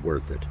was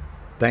worth it.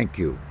 Thank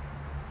you.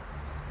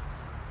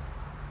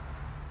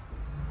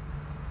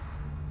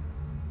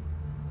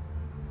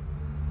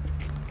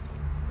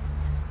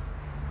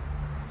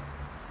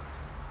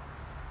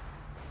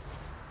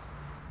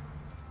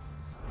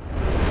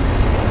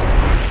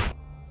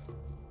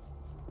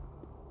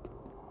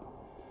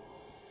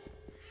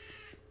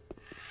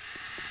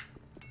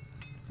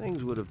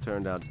 Things would have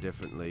turned out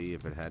differently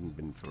if it hadn't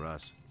been for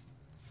us.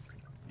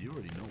 You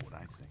already know what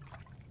I think.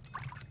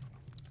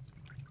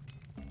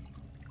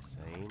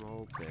 Same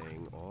old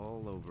thing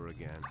all over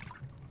again.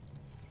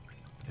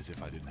 As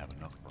if I didn't have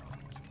enough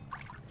problems.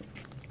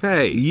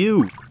 Hey,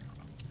 you! And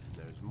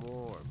there's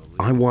more, believe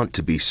I want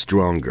to be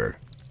stronger.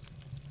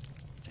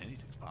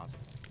 Anything's possible.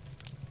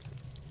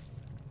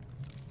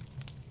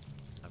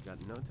 I've got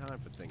no time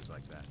for things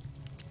like that.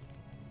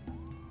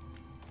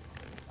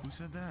 Who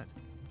said that?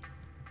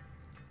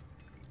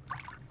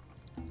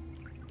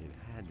 It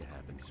had to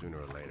happen sooner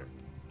or later.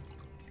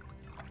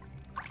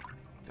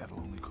 That'll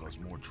only cause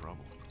more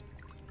trouble.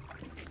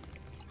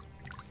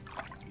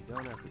 You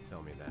don't have to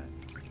tell me that.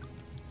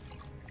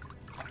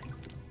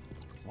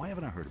 Why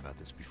haven't I heard about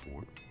this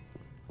before?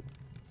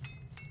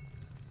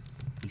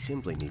 He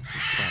simply needs to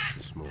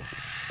practice more.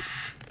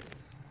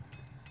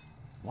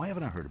 Why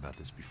haven't I heard about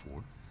this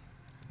before?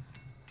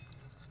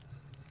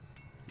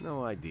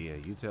 No idea.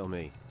 You tell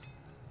me.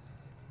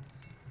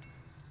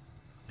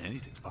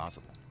 Anything's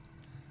possible.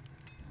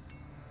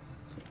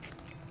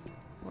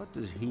 What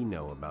does he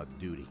know about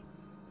duty?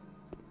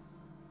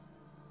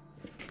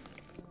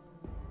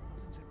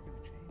 Nothing's ever going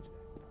to change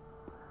that.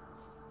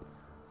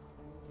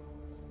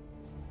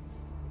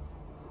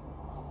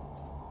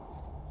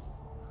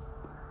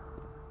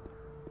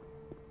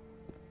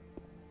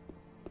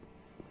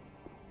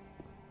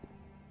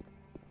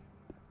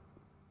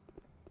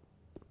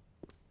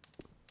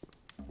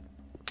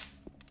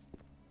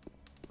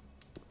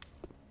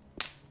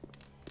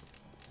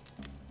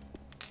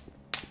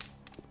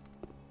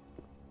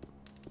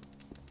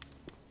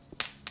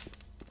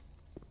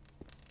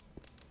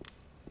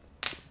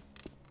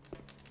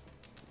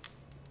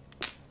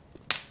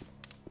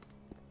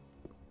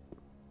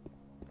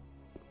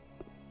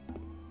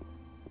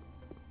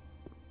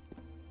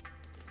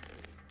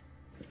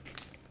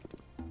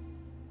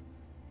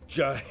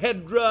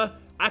 Jharkendar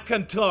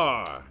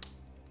Akantar.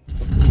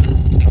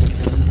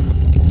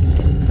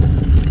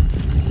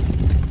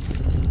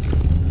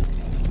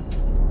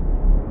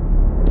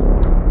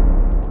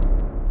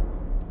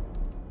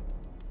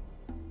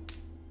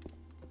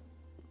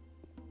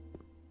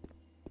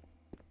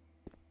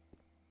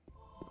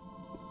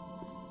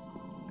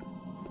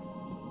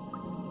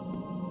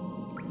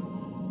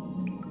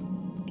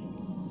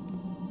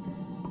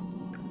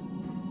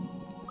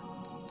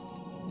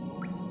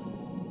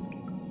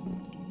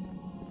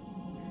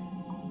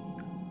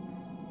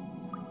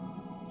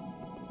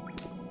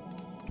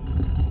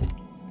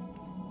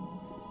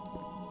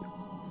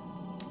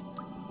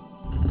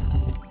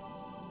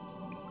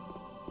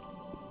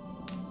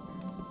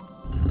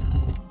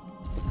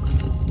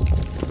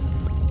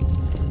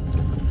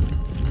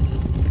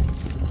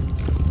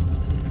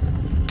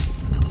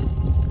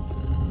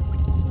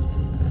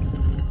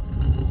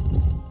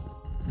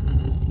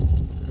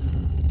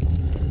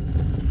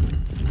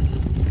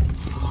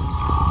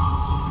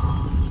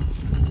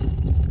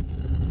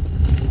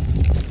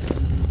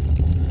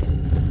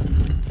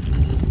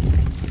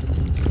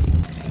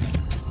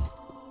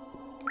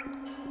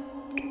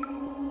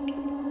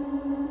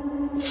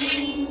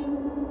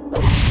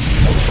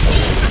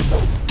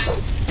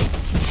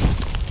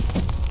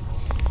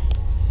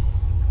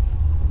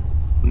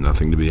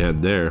 Nothing to be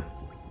had there.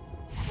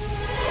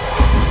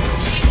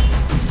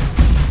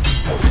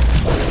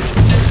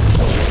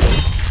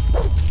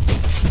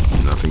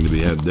 Nothing to be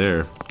had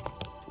there.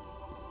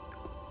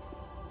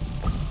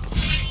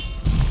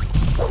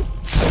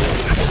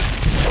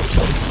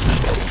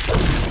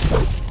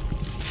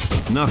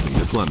 Nothing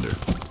to plunder.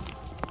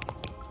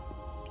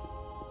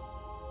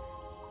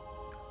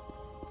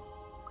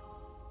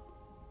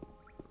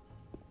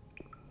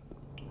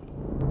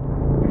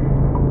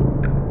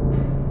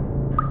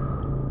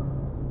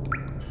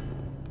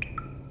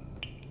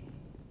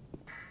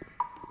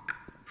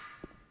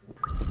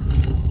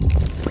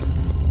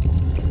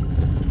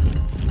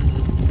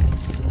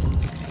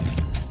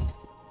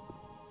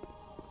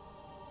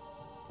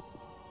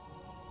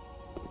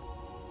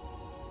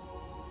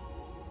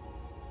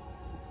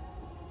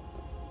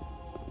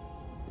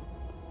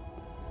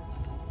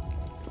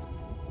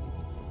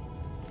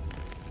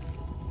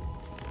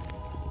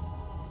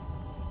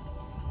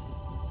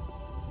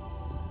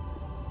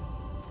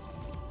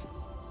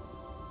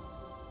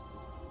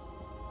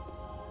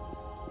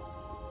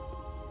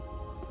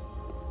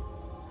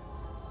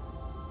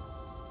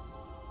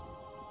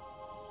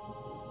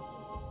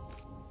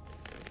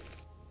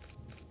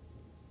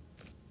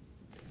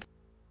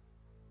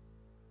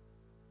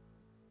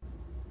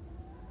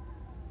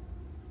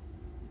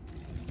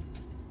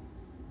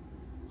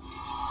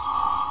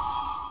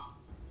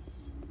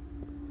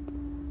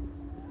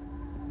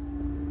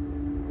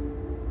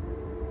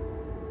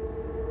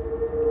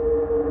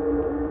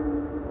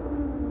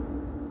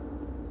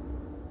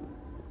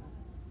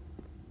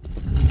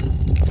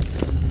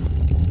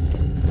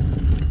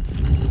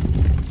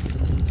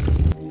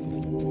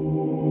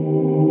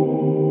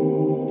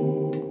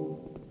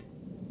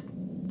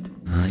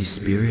 My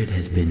spirit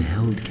has been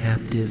held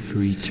captive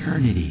for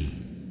eternity.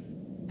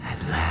 At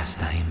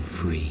last I am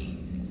free.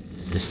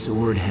 The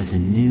sword has a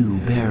new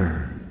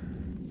bearer.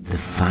 The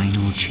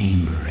final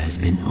chamber has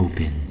been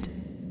opened.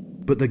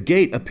 But the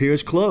gate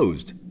appears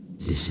closed.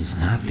 This is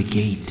not the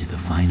gate to the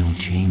final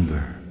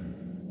chamber.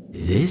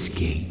 This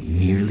gate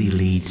merely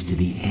leads to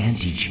the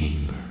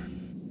antechamber.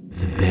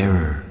 The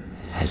bearer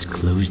has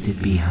closed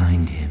it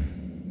behind him.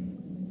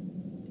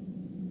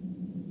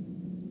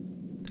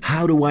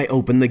 How do I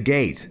open the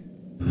gate?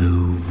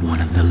 Move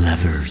one of the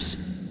levers.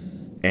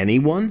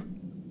 Anyone?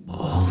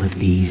 All of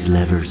these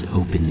levers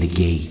open the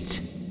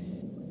gate.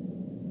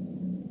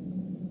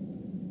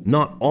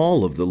 Not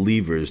all of the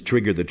levers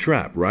trigger the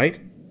trap, right?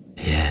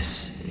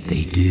 Yes,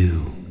 they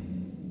do.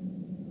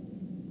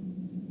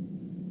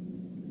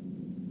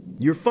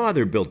 Your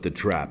father built the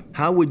trap.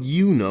 How would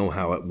you know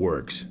how it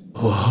works?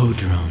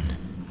 Hodron,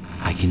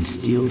 I can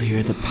still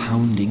hear the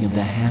pounding of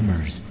the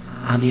hammers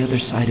on the other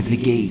side of the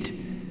gate.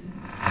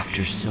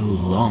 After so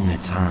long a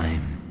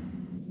time,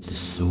 the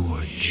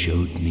sword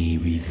showed me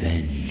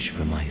revenge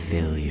for my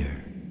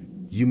failure.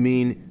 You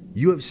mean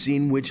you have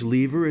seen which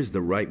lever is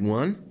the right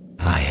one?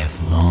 I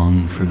have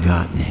long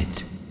forgotten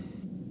it.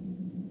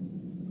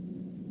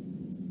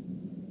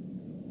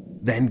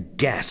 Then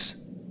guess.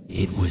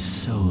 It was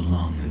so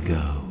long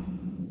ago.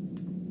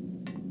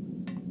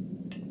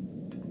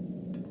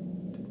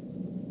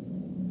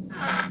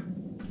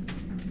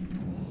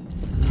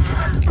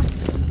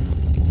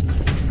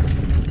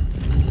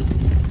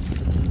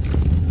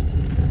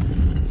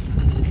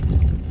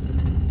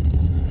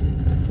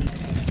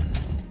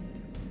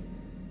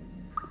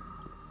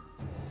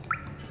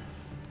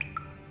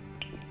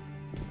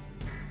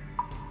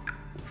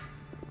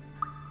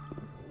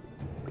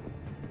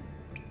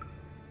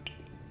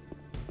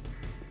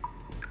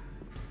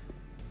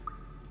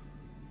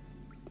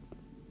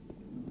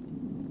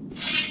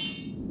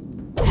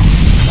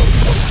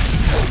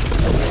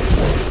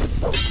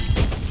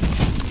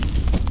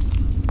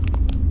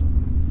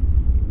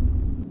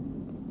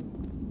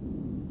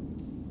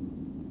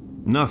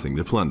 Nothing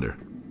to plunder.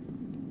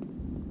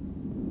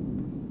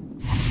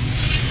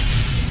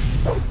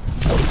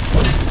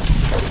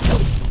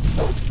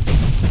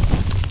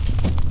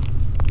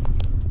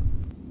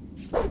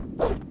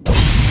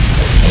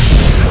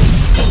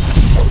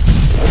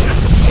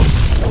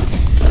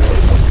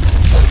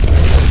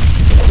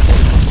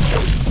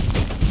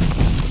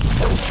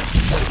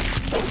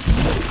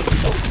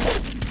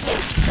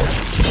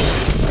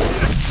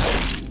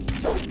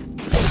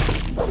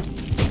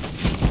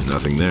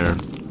 Nothing there.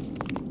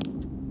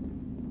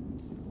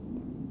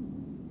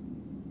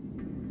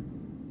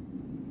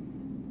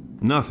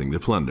 Nothing to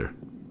plunder.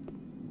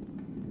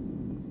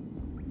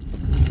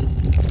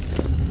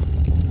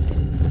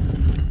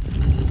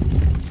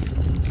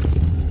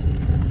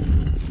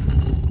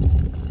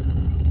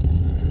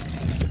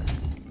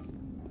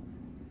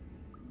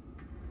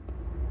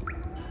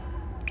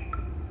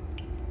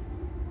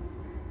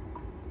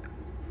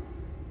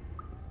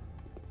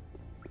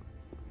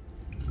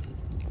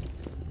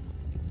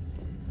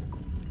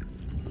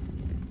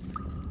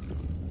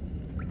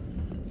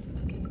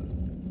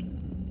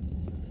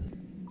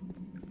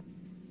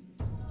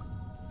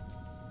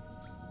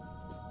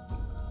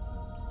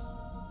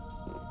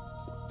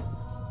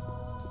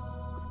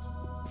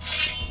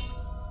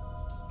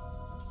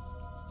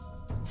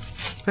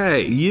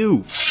 Hey,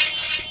 you!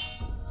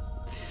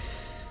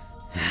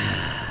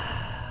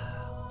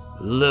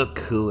 Look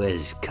who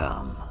has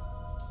come.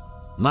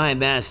 My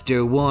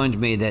master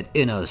warned me that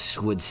Innos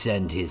would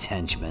send his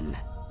henchmen.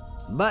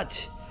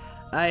 But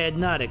I had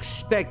not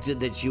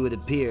expected that you would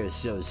appear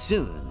so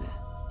soon.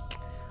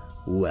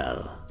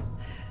 Well,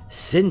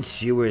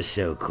 since you were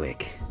so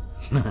quick,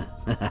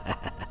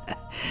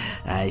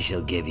 I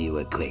shall give you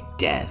a quick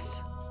death.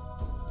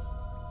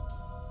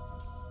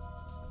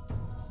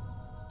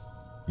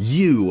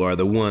 You are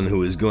the one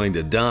who is going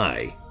to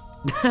die.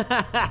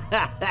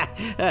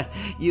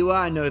 You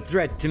are no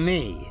threat to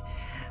me.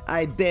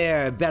 I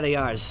bear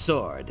Beliar's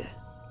sword.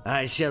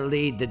 I shall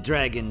lead the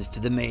dragons to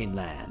the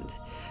mainland.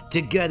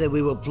 Together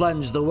we will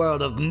plunge the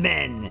world of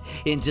men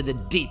into the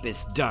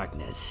deepest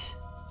darkness.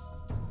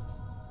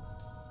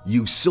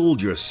 You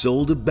sold your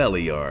soul to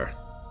Beliar.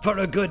 For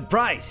a good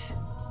price.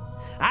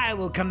 I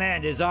will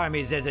command his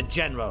armies as a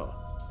general.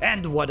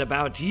 And what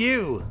about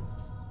you?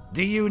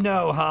 Do you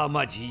know how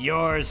much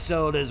your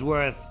soul is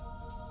worth?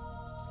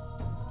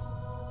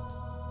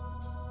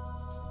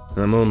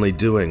 I'm only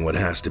doing what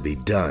has to be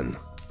done.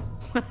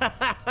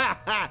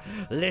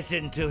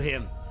 Listen to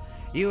him.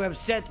 You have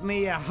set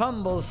me a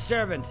humble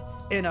servant,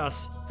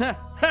 Innos.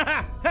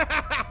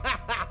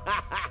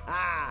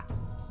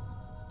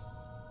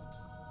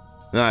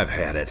 I've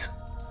had it.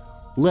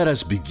 Let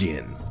us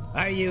begin.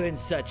 Are you in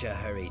such a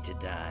hurry to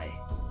die?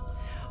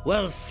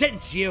 Well,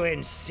 since you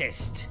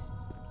insist.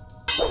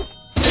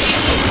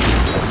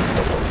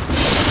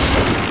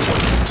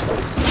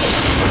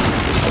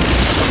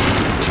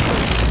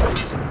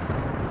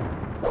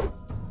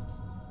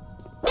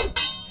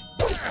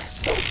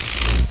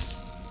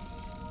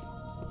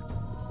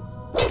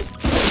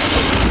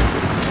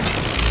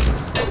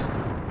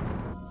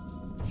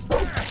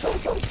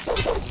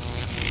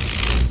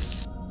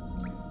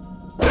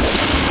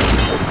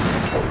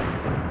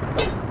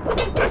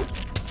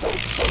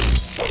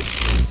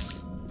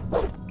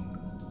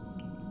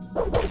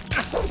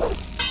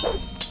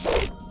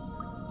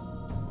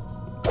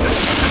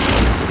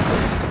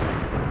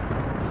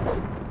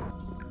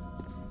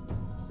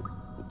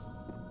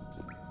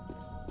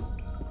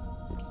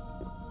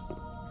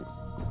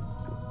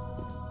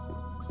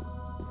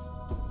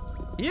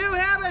 You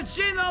haven't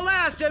seen the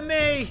last of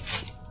me!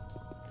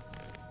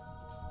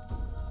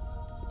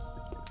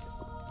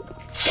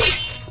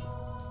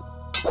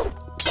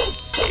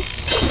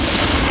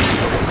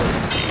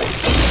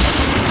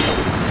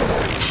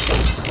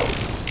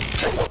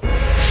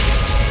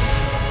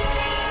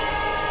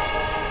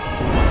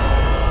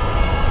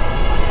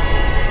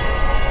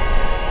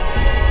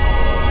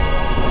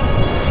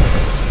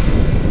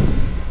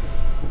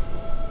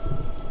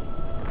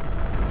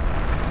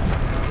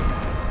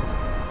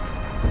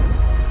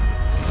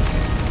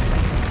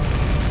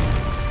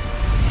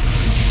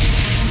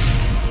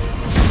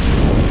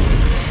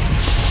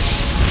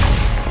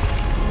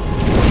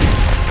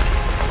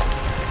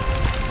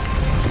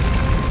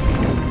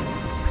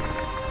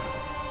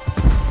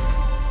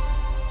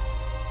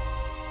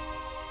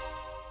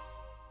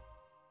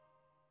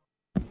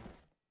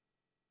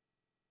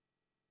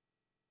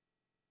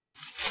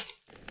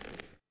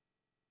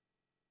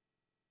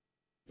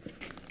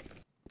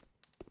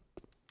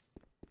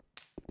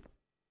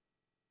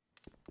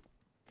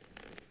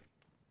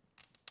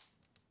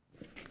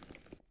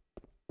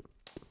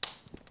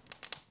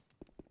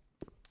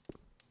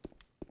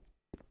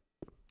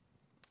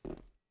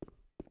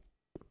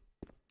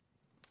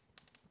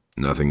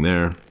 Nothing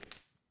there.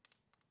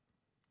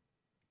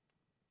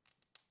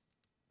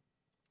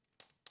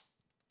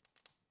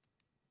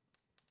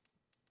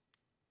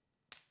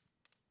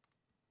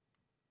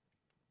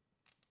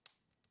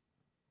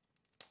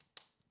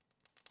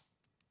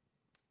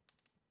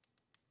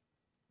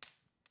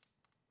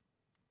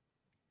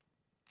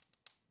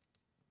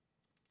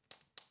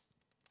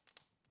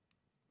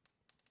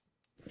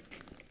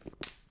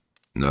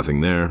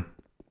 Nothing there.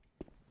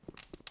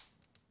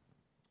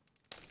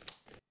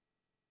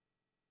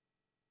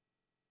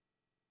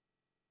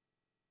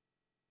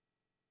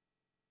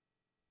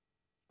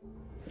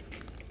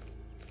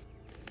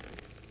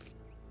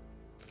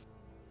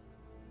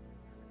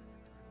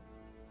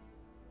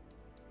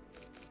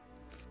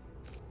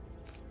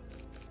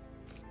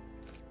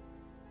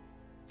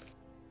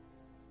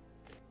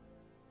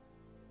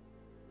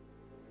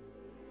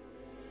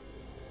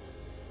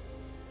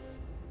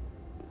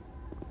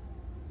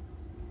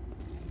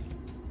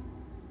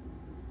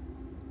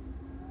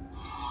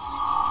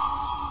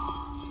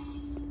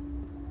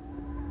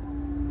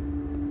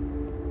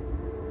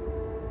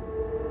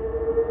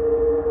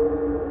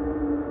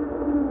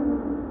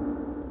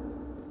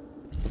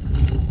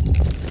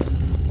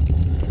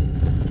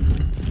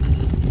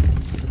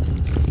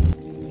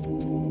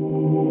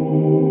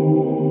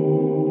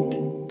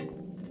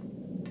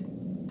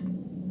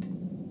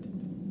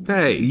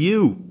 Hey,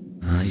 you!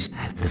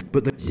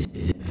 But the...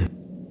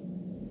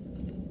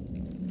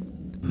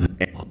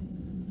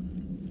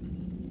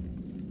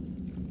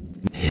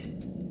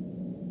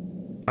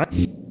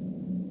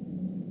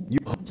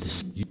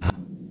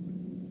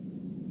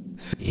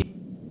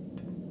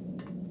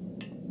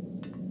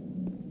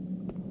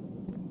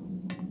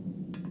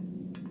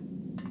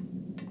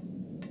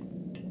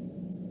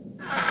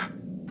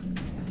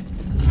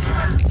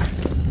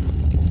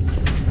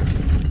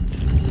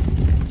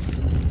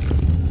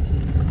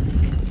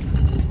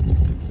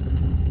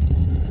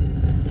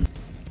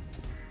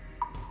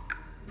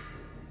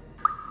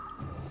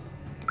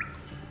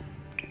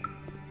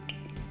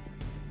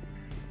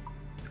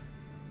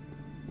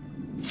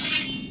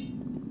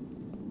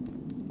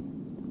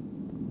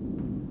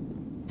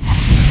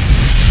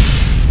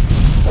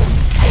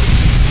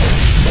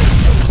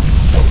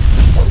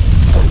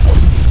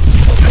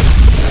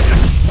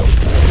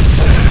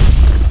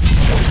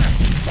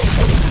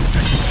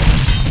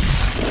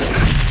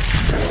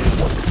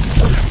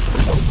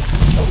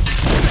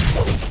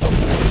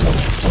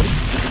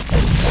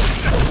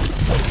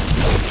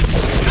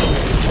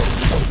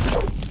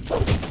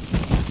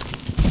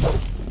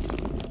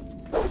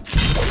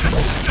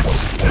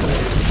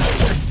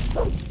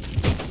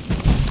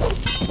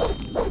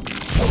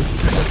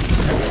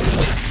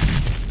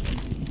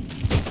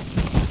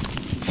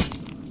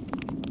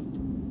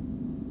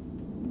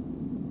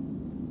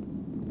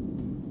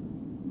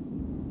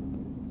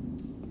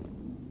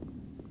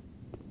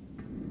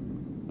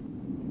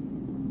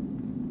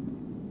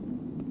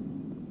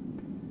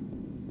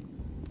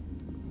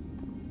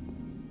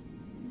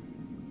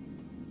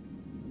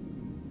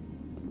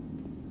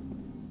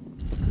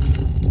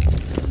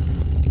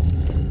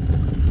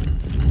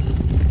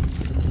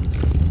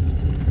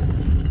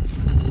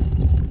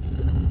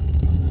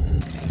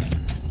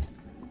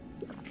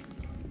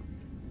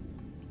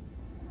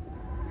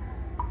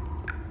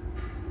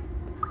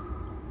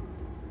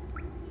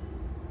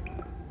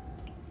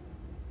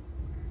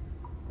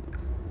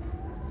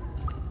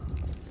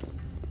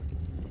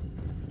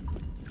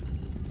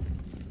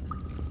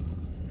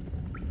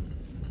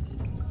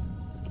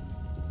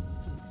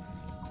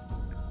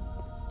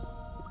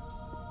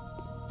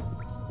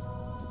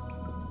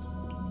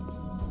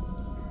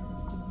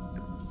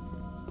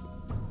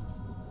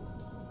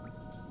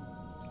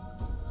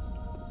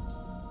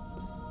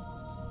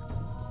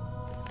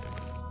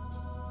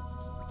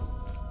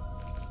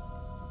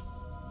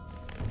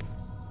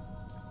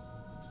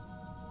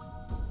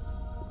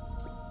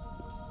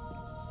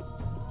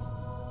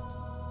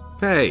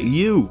 Hey,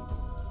 you!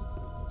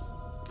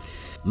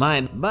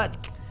 My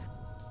butt.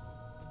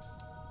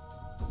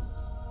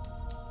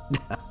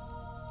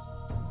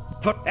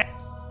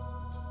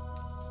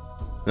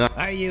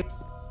 Are you?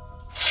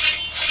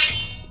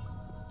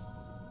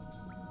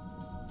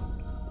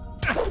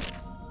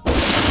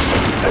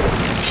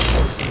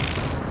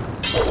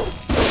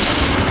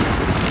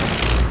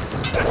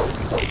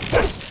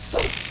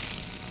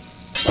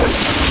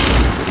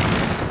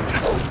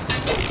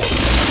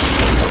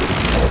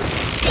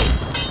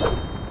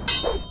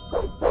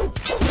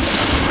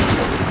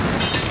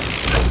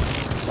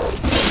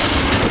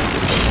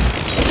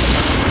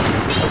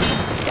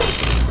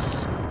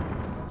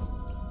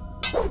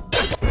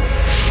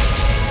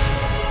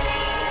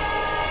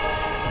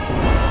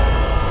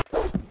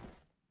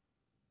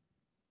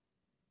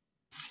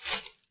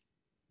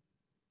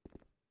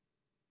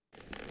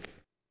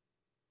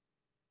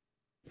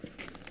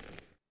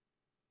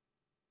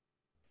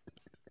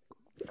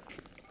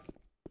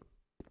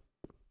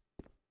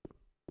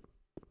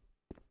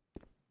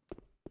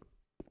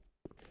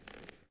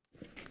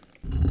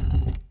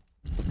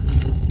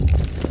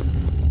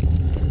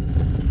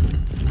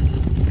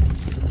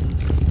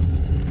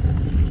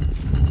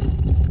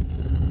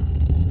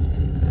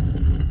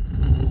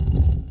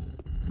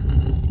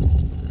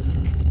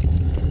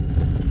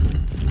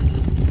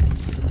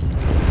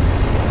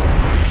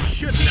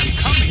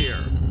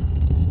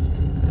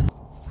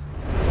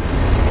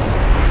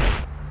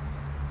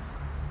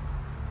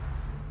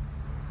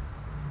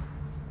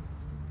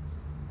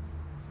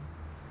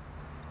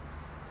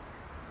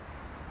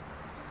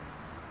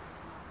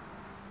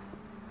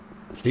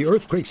 The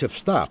earthquakes have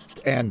stopped,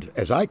 and,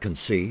 as I can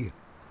see,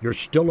 you're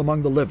still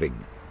among the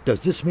living.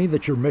 Does this mean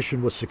that your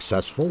mission was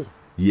successful?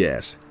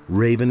 Yes,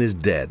 Raven is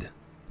dead.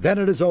 Then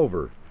it is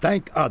over.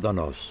 Thank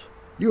Adanos.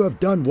 You have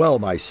done well,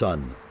 my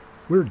son.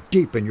 We're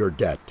deep in your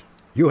debt.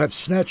 You have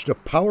snatched a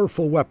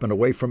powerful weapon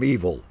away from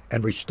evil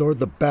and restored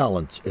the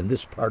balance in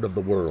this part of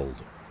the world.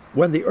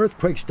 When the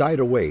earthquakes died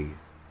away,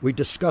 we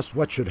discussed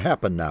what should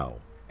happen now,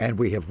 and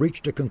we have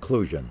reached a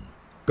conclusion.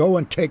 Go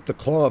and take the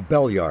Claw of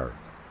Beliar.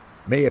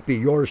 May it be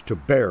yours to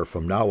bear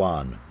from now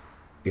on.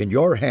 In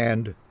your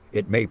hand,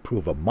 it may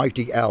prove a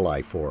mighty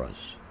ally for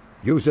us.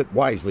 Use it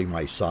wisely,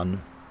 my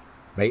son.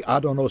 May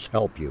Adanos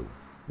help you.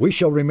 We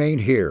shall remain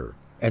here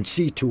and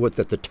see to it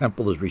that the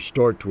temple is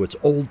restored to its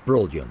old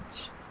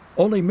brilliance.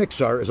 Only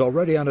Mixar is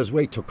already on his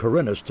way to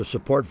Khorinis to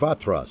support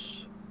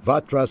Vatras.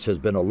 Vatras has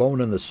been alone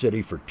in the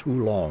city for too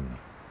long.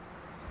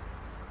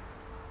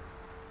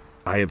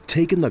 I have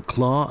taken the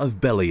Claw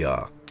of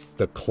Beliar.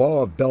 The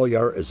Claw of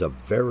Beliar is a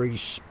very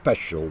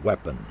special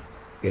weapon.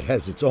 It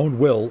has its own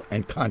will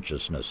and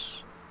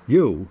consciousness.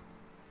 You,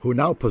 who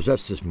now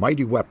possess this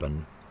mighty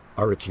weapon,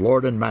 are its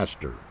lord and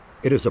master.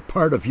 It is a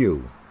part of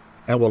you,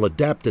 and will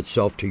adapt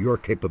itself to your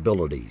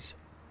capabilities.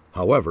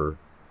 However,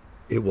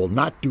 it will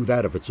not do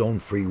that of its own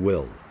free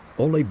will.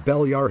 Only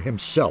Beliar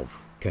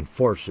himself can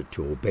force it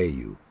to obey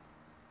you.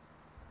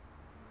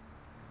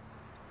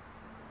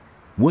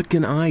 What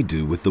can I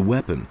do with the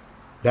weapon?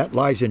 That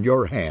lies in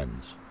your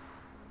hands.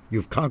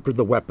 You've conquered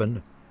the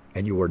weapon,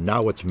 and you are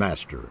now its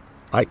master.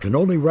 I can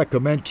only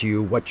recommend to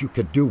you what you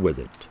can do with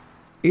it.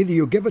 Either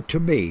you give it to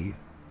me,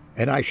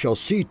 and I shall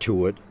see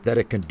to it that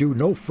it can do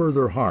no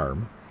further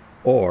harm,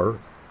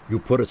 or you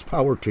put its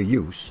power to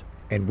use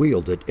and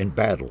wield it in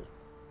battle.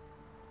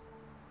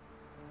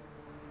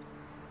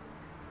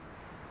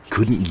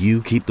 Couldn't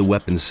you keep the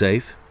weapon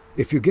safe?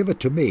 If you give it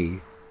to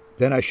me,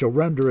 then I shall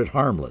render it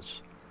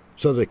harmless,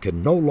 so that it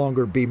can no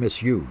longer be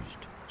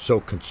misused. So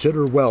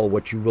consider well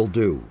what you will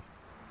do.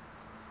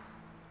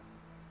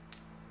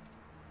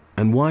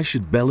 And why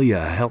should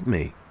Beliar help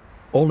me?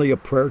 Only a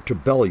prayer to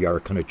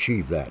Beliar can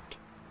achieve that.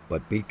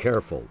 But be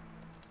careful.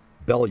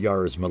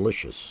 Beliar is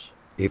malicious.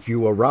 If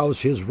you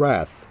arouse his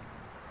wrath,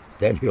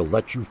 then he'll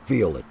let you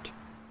feel it.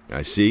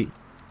 I see.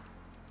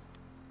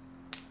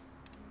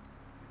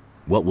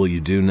 What will you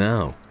do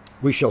now?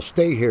 We shall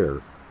stay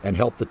here and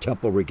help the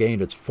temple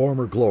regain its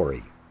former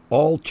glory.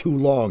 All too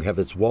long have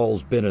its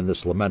walls been in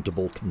this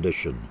lamentable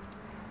condition.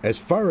 As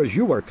far as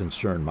you are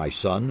concerned, my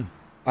son,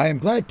 I am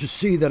glad to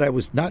see that I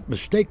was not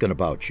mistaken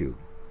about you.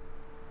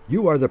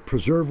 You are the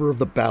preserver of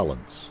the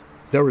balance.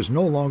 There is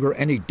no longer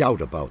any doubt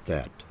about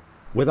that.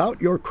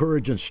 Without your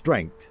courage and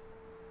strength,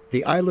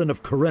 the island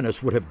of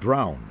Khorinis would have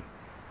drowned.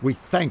 We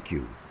thank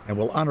you and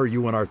will honor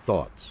you in our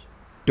thoughts.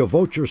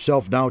 Devote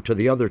yourself now to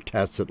the other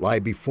tasks that lie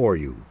before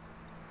you,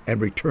 and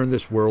return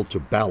this world to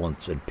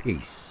balance and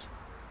peace.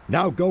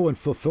 Now go and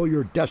fulfill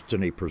your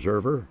destiny,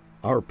 Preserver.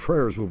 Our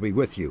prayers will be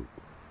with you.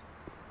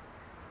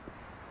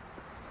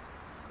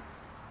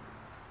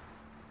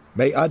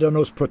 May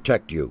Adanos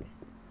protect you.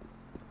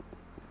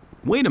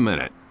 Wait a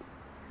minute.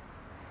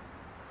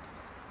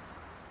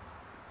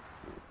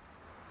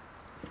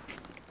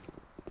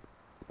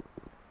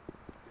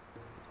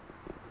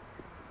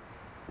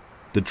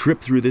 The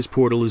trip through this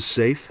portal is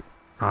safe?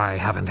 I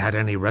haven't had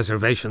any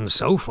reservations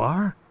so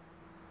far.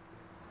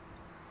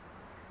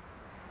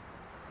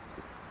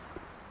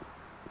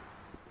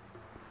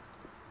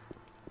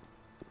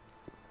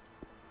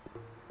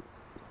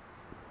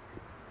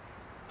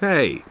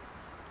 Hey!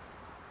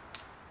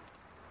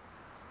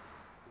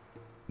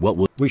 What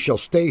will... We shall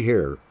stay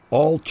here,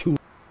 all too...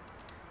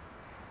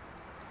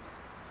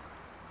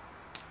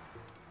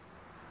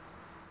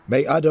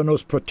 May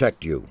Adanos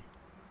protect you.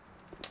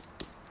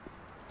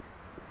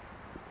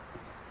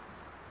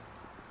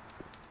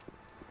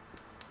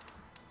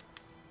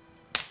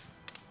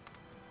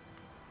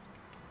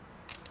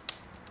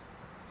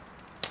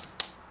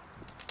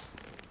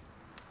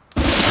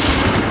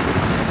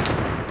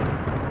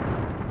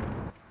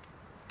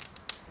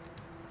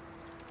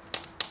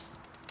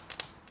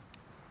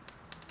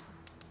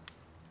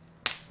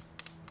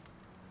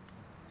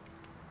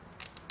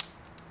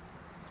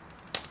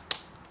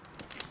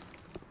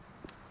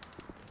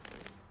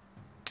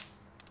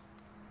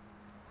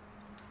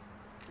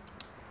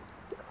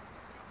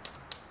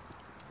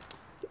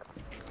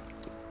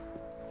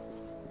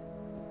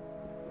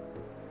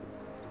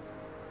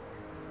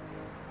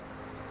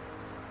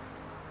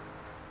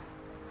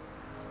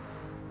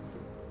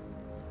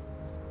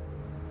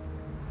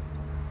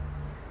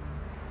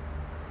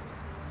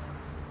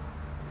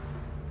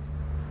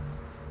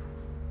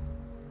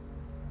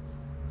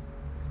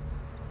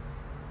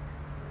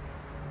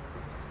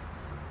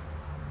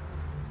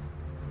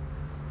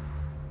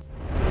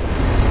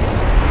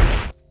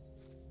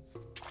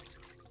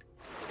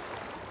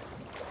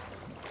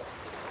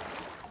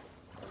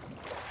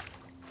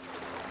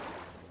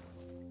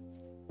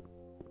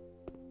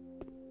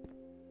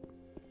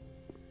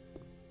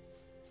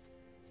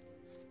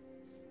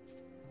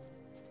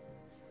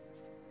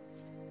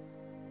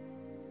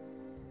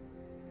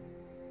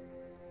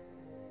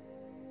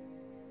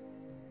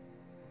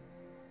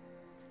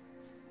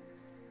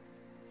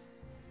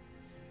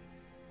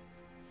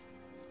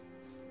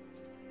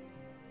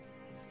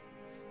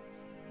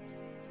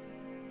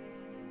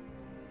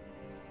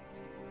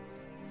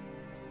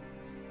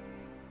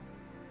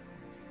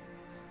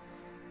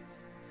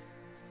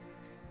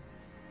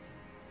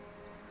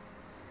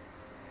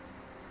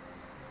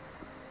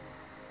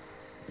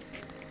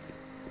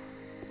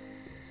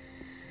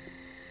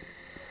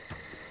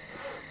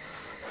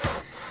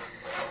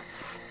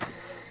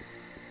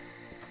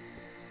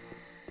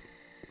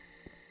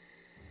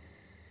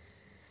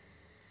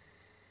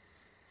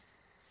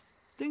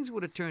 Things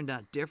would have turned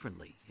out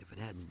differently if it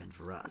hadn't been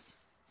for us.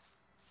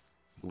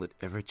 Will it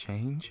ever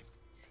change?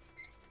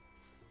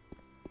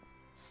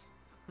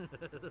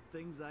 The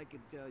things I could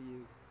tell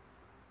you.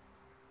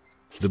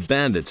 The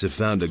bandits have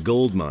found a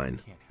gold mine.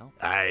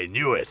 I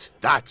knew it.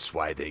 That's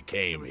why they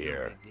came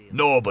here.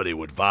 Nobody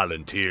would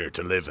volunteer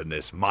to live in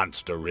this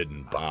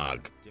monster-ridden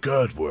bog.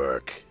 Good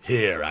work.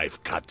 Here,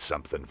 I've got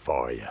something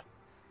for you.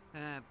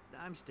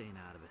 I'm staying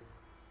out of it.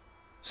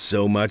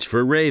 So much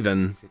for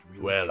Raven.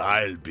 Well,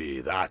 I'll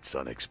be. That's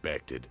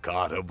unexpected.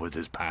 Caught him with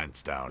his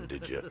pants down,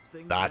 did you?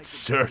 That's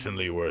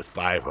certainly worth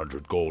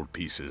 500 gold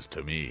pieces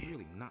to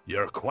me.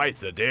 You're quite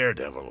the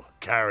daredevil.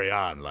 Carry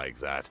on like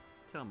that.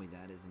 Tell me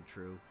that isn't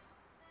true.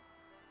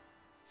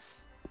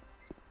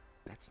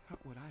 That's not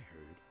what I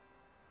heard.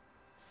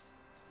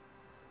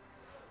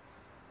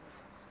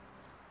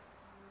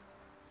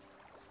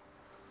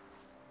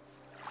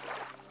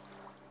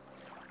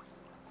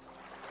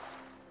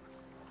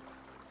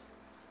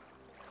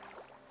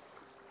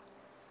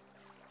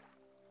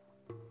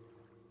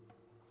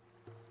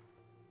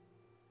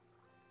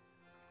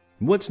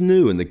 What's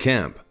new in the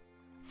camp?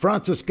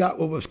 Francis got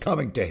what was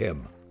coming to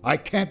him. I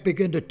can't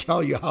begin to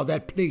tell you how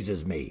that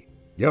pleases me.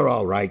 You're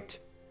all right.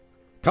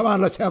 Come on,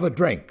 let's have a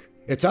drink.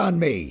 It's on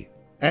me.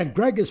 And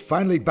Greg is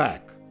finally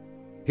back.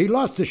 He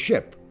lost the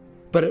ship,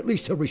 but at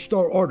least he'll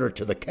restore order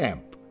to the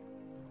camp.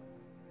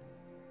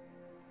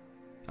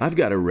 I've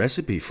got a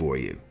recipe for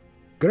you.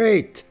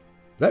 Great.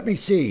 Let me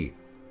see.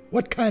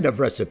 What kind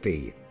of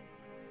recipe?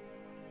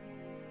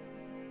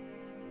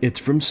 It's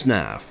from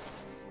Snaff.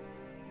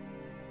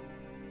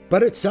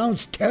 But it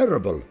sounds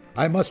terrible.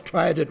 I must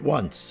try it at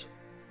once.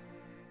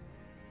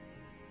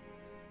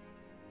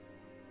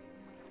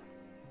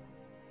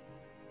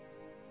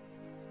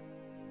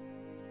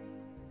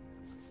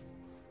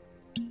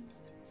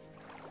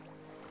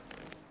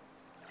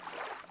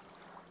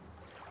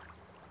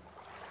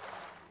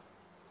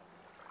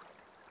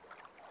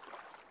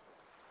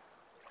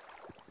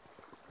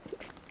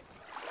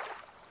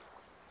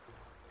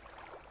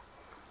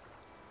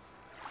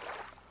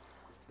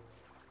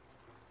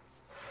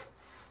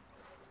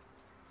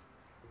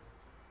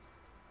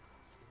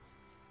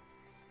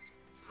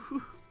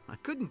 I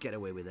couldn't get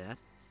away with that.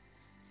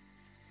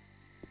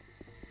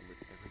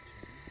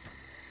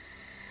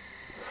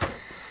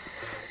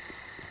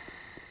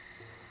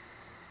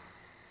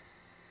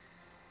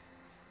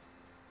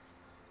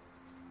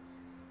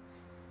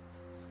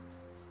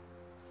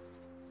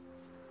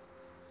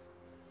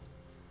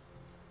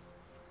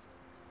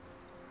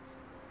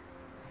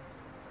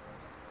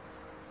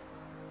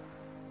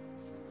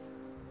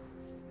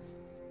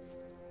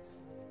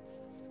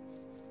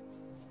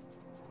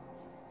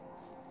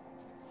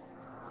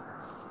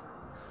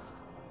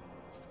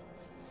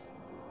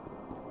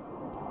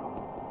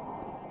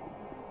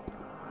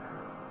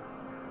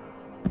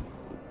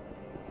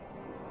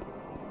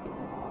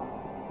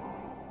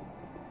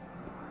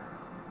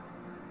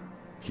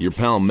 Your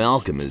pal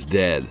Malcolm is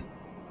dead.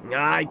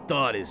 I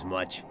thought as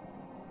much.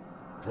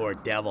 Poor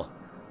devil.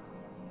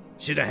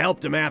 Should have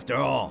helped him after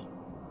all.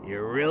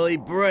 You're really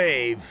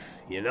brave,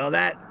 you know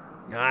that?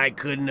 I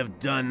couldn't have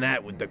done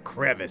that with the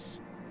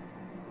crevice.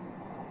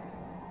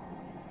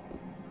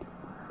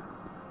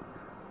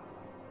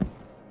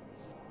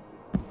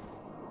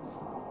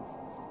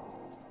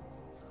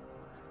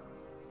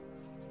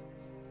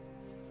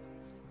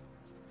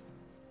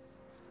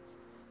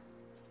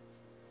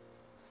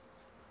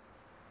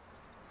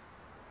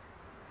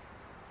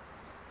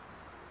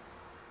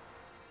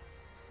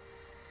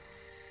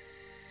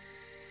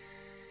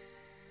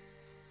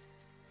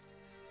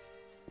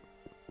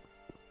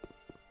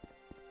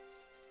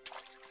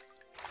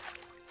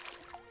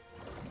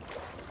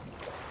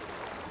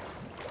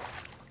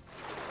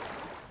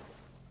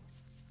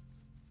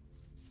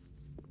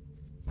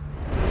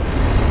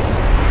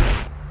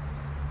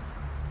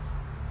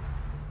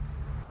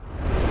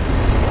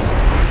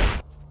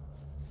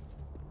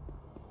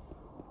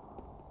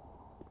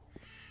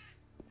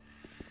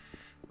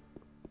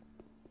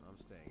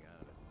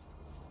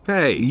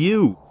 Hey,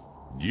 you!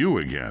 You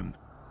again?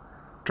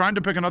 Trying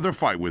to pick another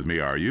fight with me,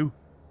 are you?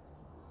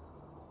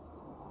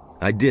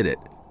 I did it.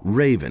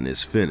 Raven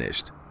is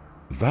finished.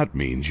 That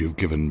means you've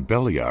given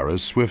Beliar a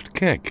swift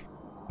kick.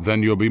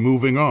 Then you'll be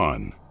moving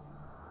on.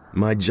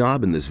 My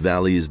job in this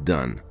valley is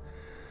done.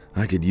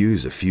 I could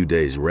use a few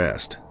days'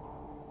 rest.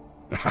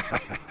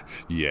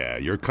 Yeah,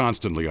 you're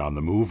constantly on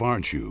the move,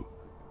 aren't you?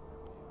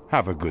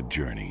 Have a good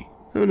journey.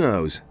 Who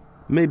knows?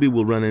 Maybe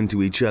we'll run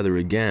into each other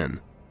again.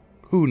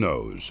 Who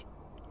knows?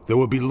 There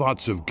will be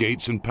lots of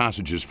gates and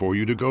passages for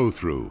you to go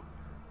through,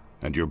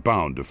 and you're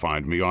bound to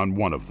find me on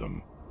one of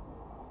them.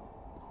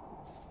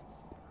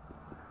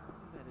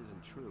 That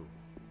isn't true.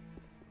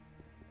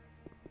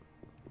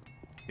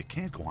 It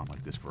can't go on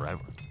like this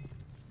forever.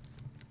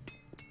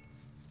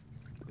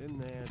 Been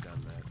there,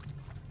 done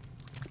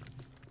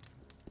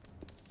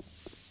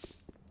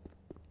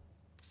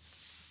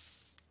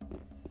that.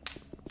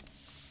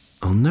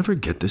 I'll never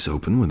get this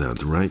open without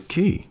the right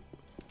key.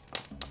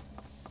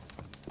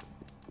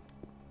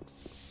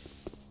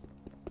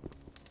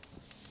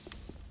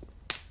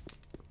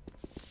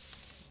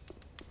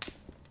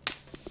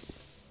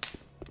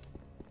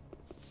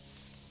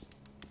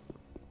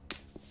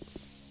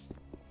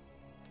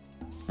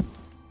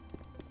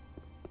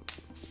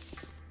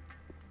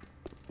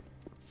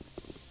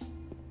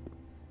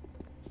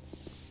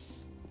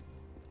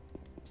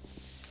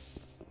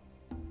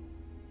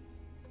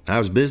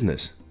 How's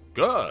business?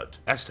 Good.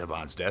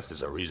 Esteban's death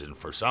is a reason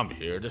for some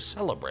here to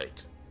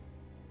celebrate.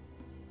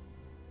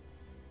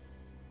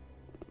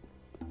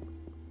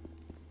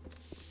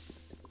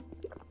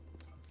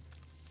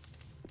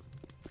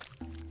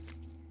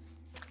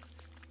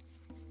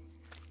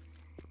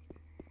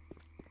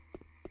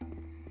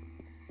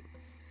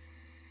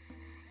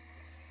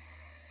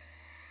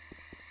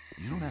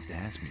 You don't have to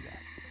ask me that.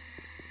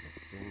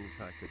 The things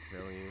I could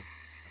tell you.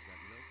 I've got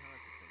no time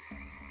to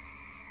think.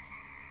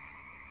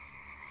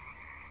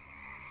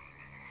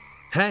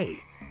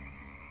 Hey!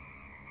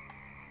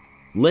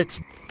 Let's...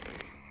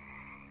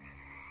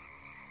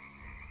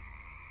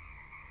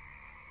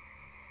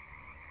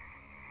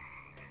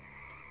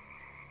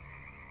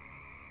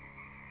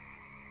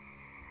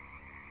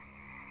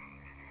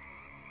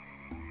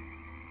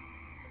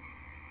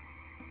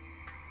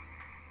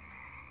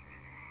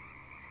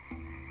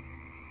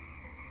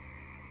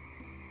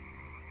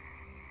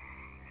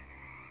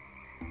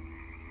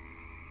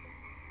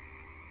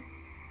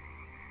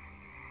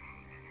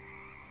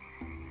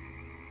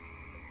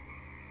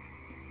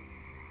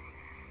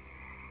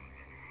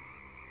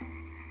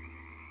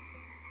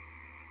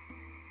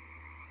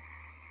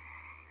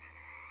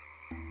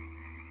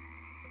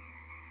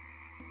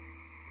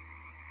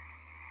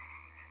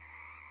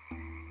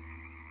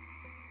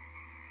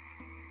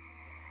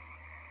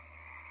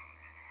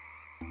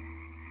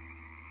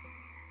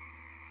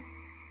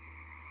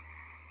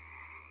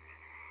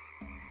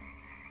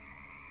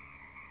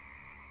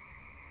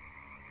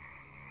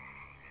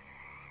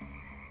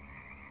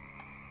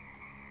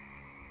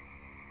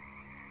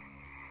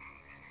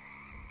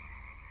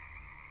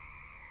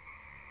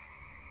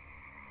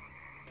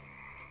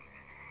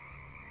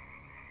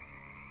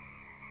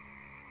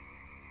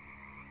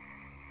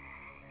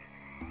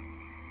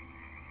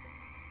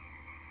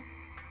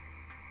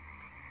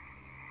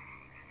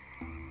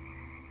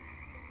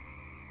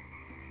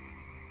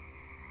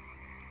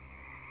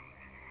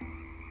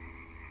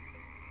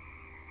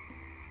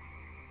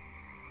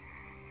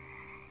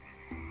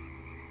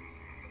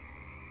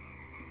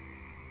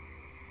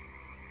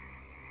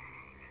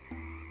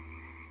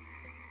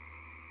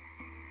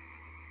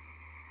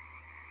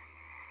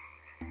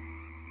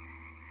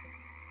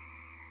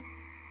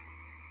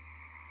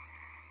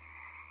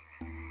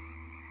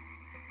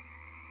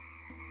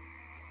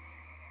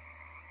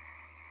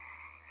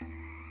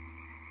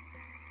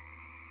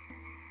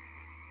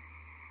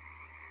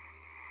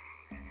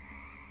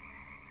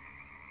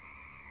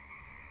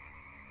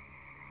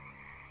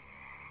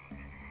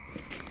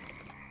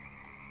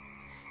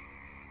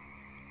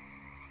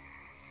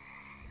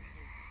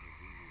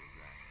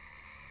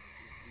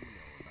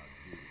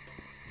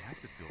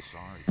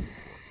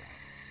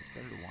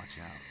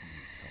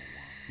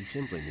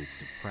 simply needs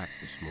to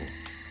practice more.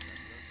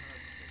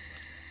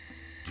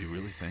 Do you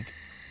really think?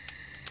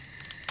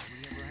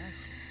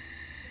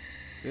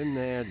 Been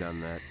there,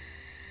 done that.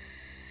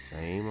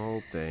 Same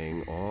old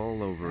thing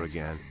all over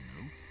again.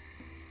 New.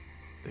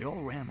 They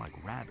all ran like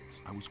rabbits.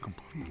 I was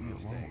completely alone.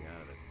 Staying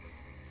out of it.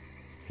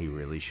 He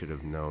really should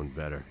have known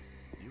better.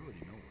 You already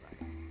know what I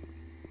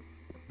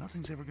think.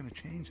 Nothing's ever going to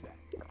change that.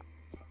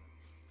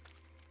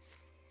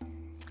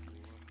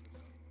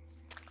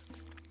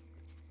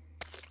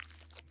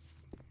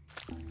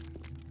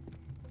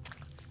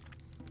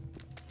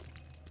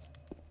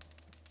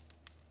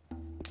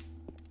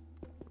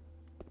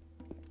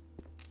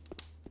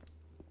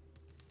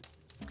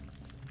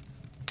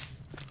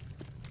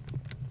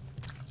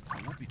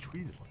 I won't be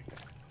treated like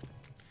that.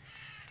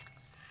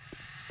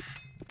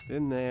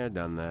 Been there,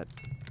 done that.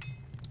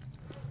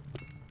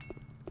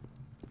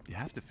 You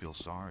have to feel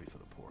sorry for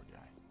the poor guy.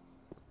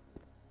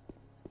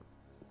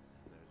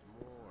 There's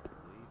more,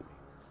 believe me.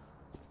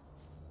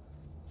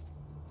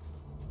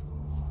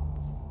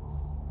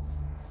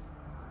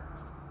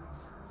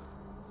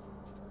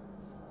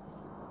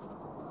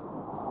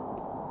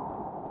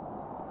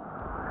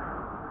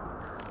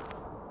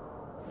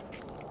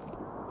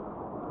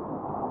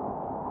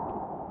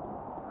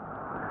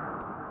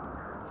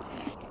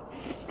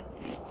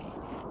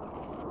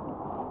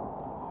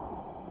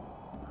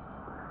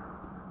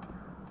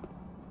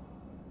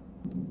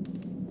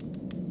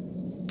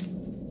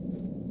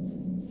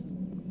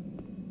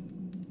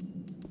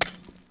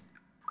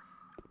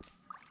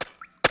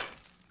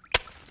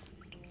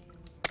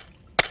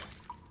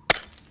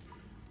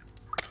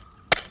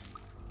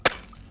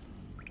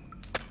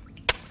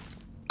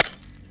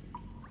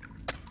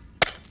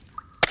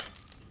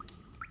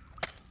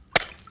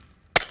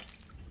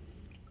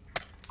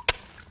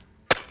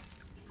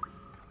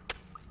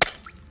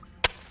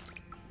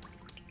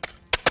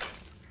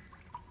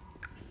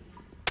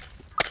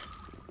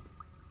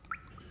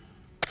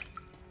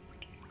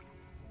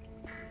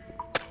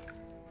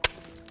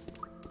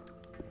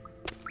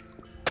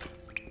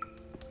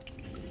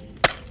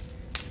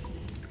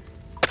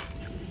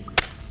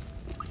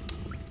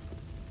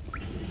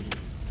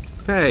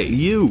 Hey,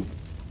 you!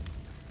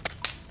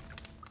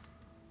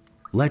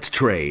 Let's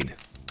trade.